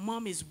that my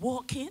mom is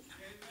walking.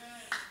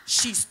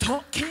 She's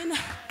talking.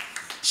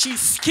 She's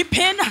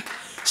skipping.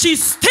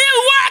 She's still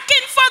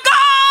working for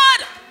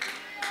God.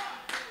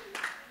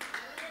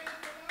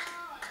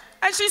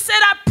 And she said,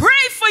 I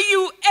pray for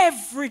you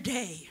every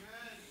day.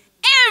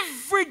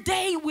 Every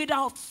day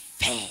without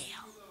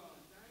fail.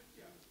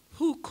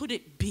 Who could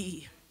it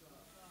be?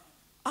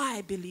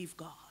 I believe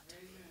God.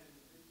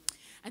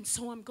 And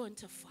so I'm going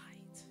to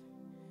fight.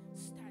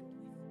 Stand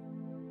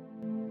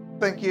with me.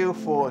 Thank you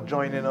for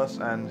joining us,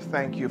 and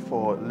thank you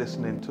for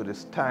listening to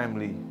this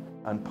timely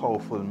and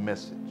powerful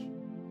message.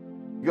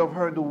 You have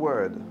heard the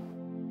word,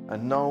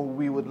 and now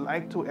we would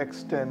like to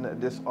extend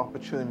this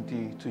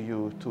opportunity to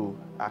you to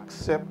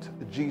accept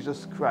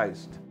Jesus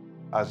Christ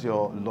as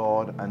your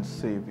Lord and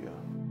Savior.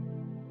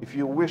 If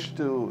you wish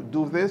to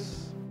do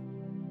this,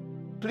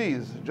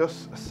 please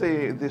just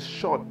say this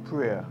short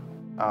prayer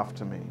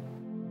after me.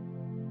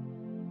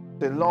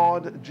 Say,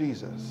 Lord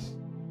Jesus,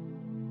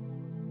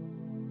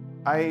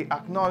 I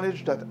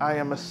acknowledge that I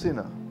am a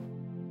sinner,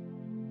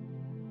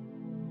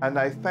 and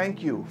I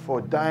thank you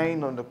for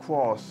dying on the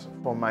cross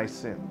for my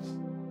sins.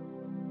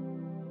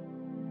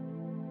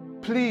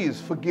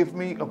 Please forgive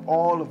me of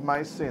all of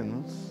my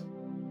sins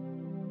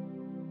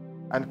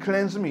and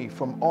cleanse me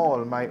from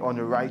all my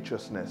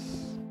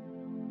unrighteousness.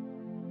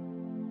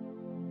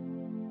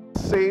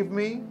 Save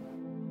me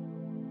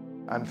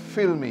and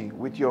fill me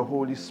with your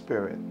Holy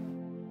Spirit.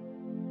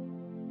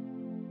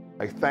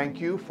 I thank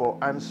you for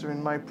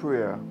answering my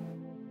prayer,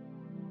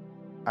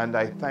 and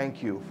I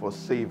thank you for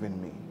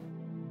saving me.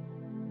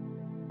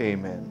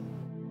 Amen.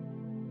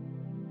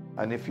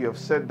 And if you have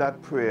said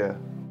that prayer,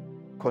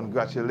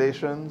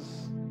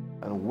 congratulations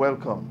and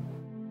welcome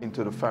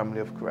into the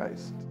family of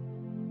Christ.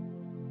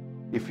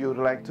 If you would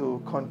like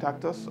to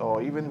contact us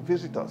or even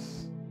visit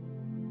us,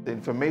 the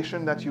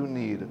information that you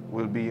need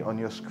will be on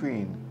your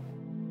screen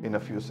in a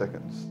few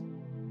seconds.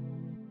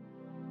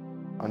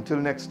 Until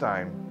next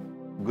time,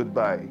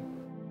 goodbye.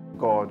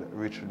 God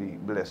richly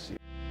bless you.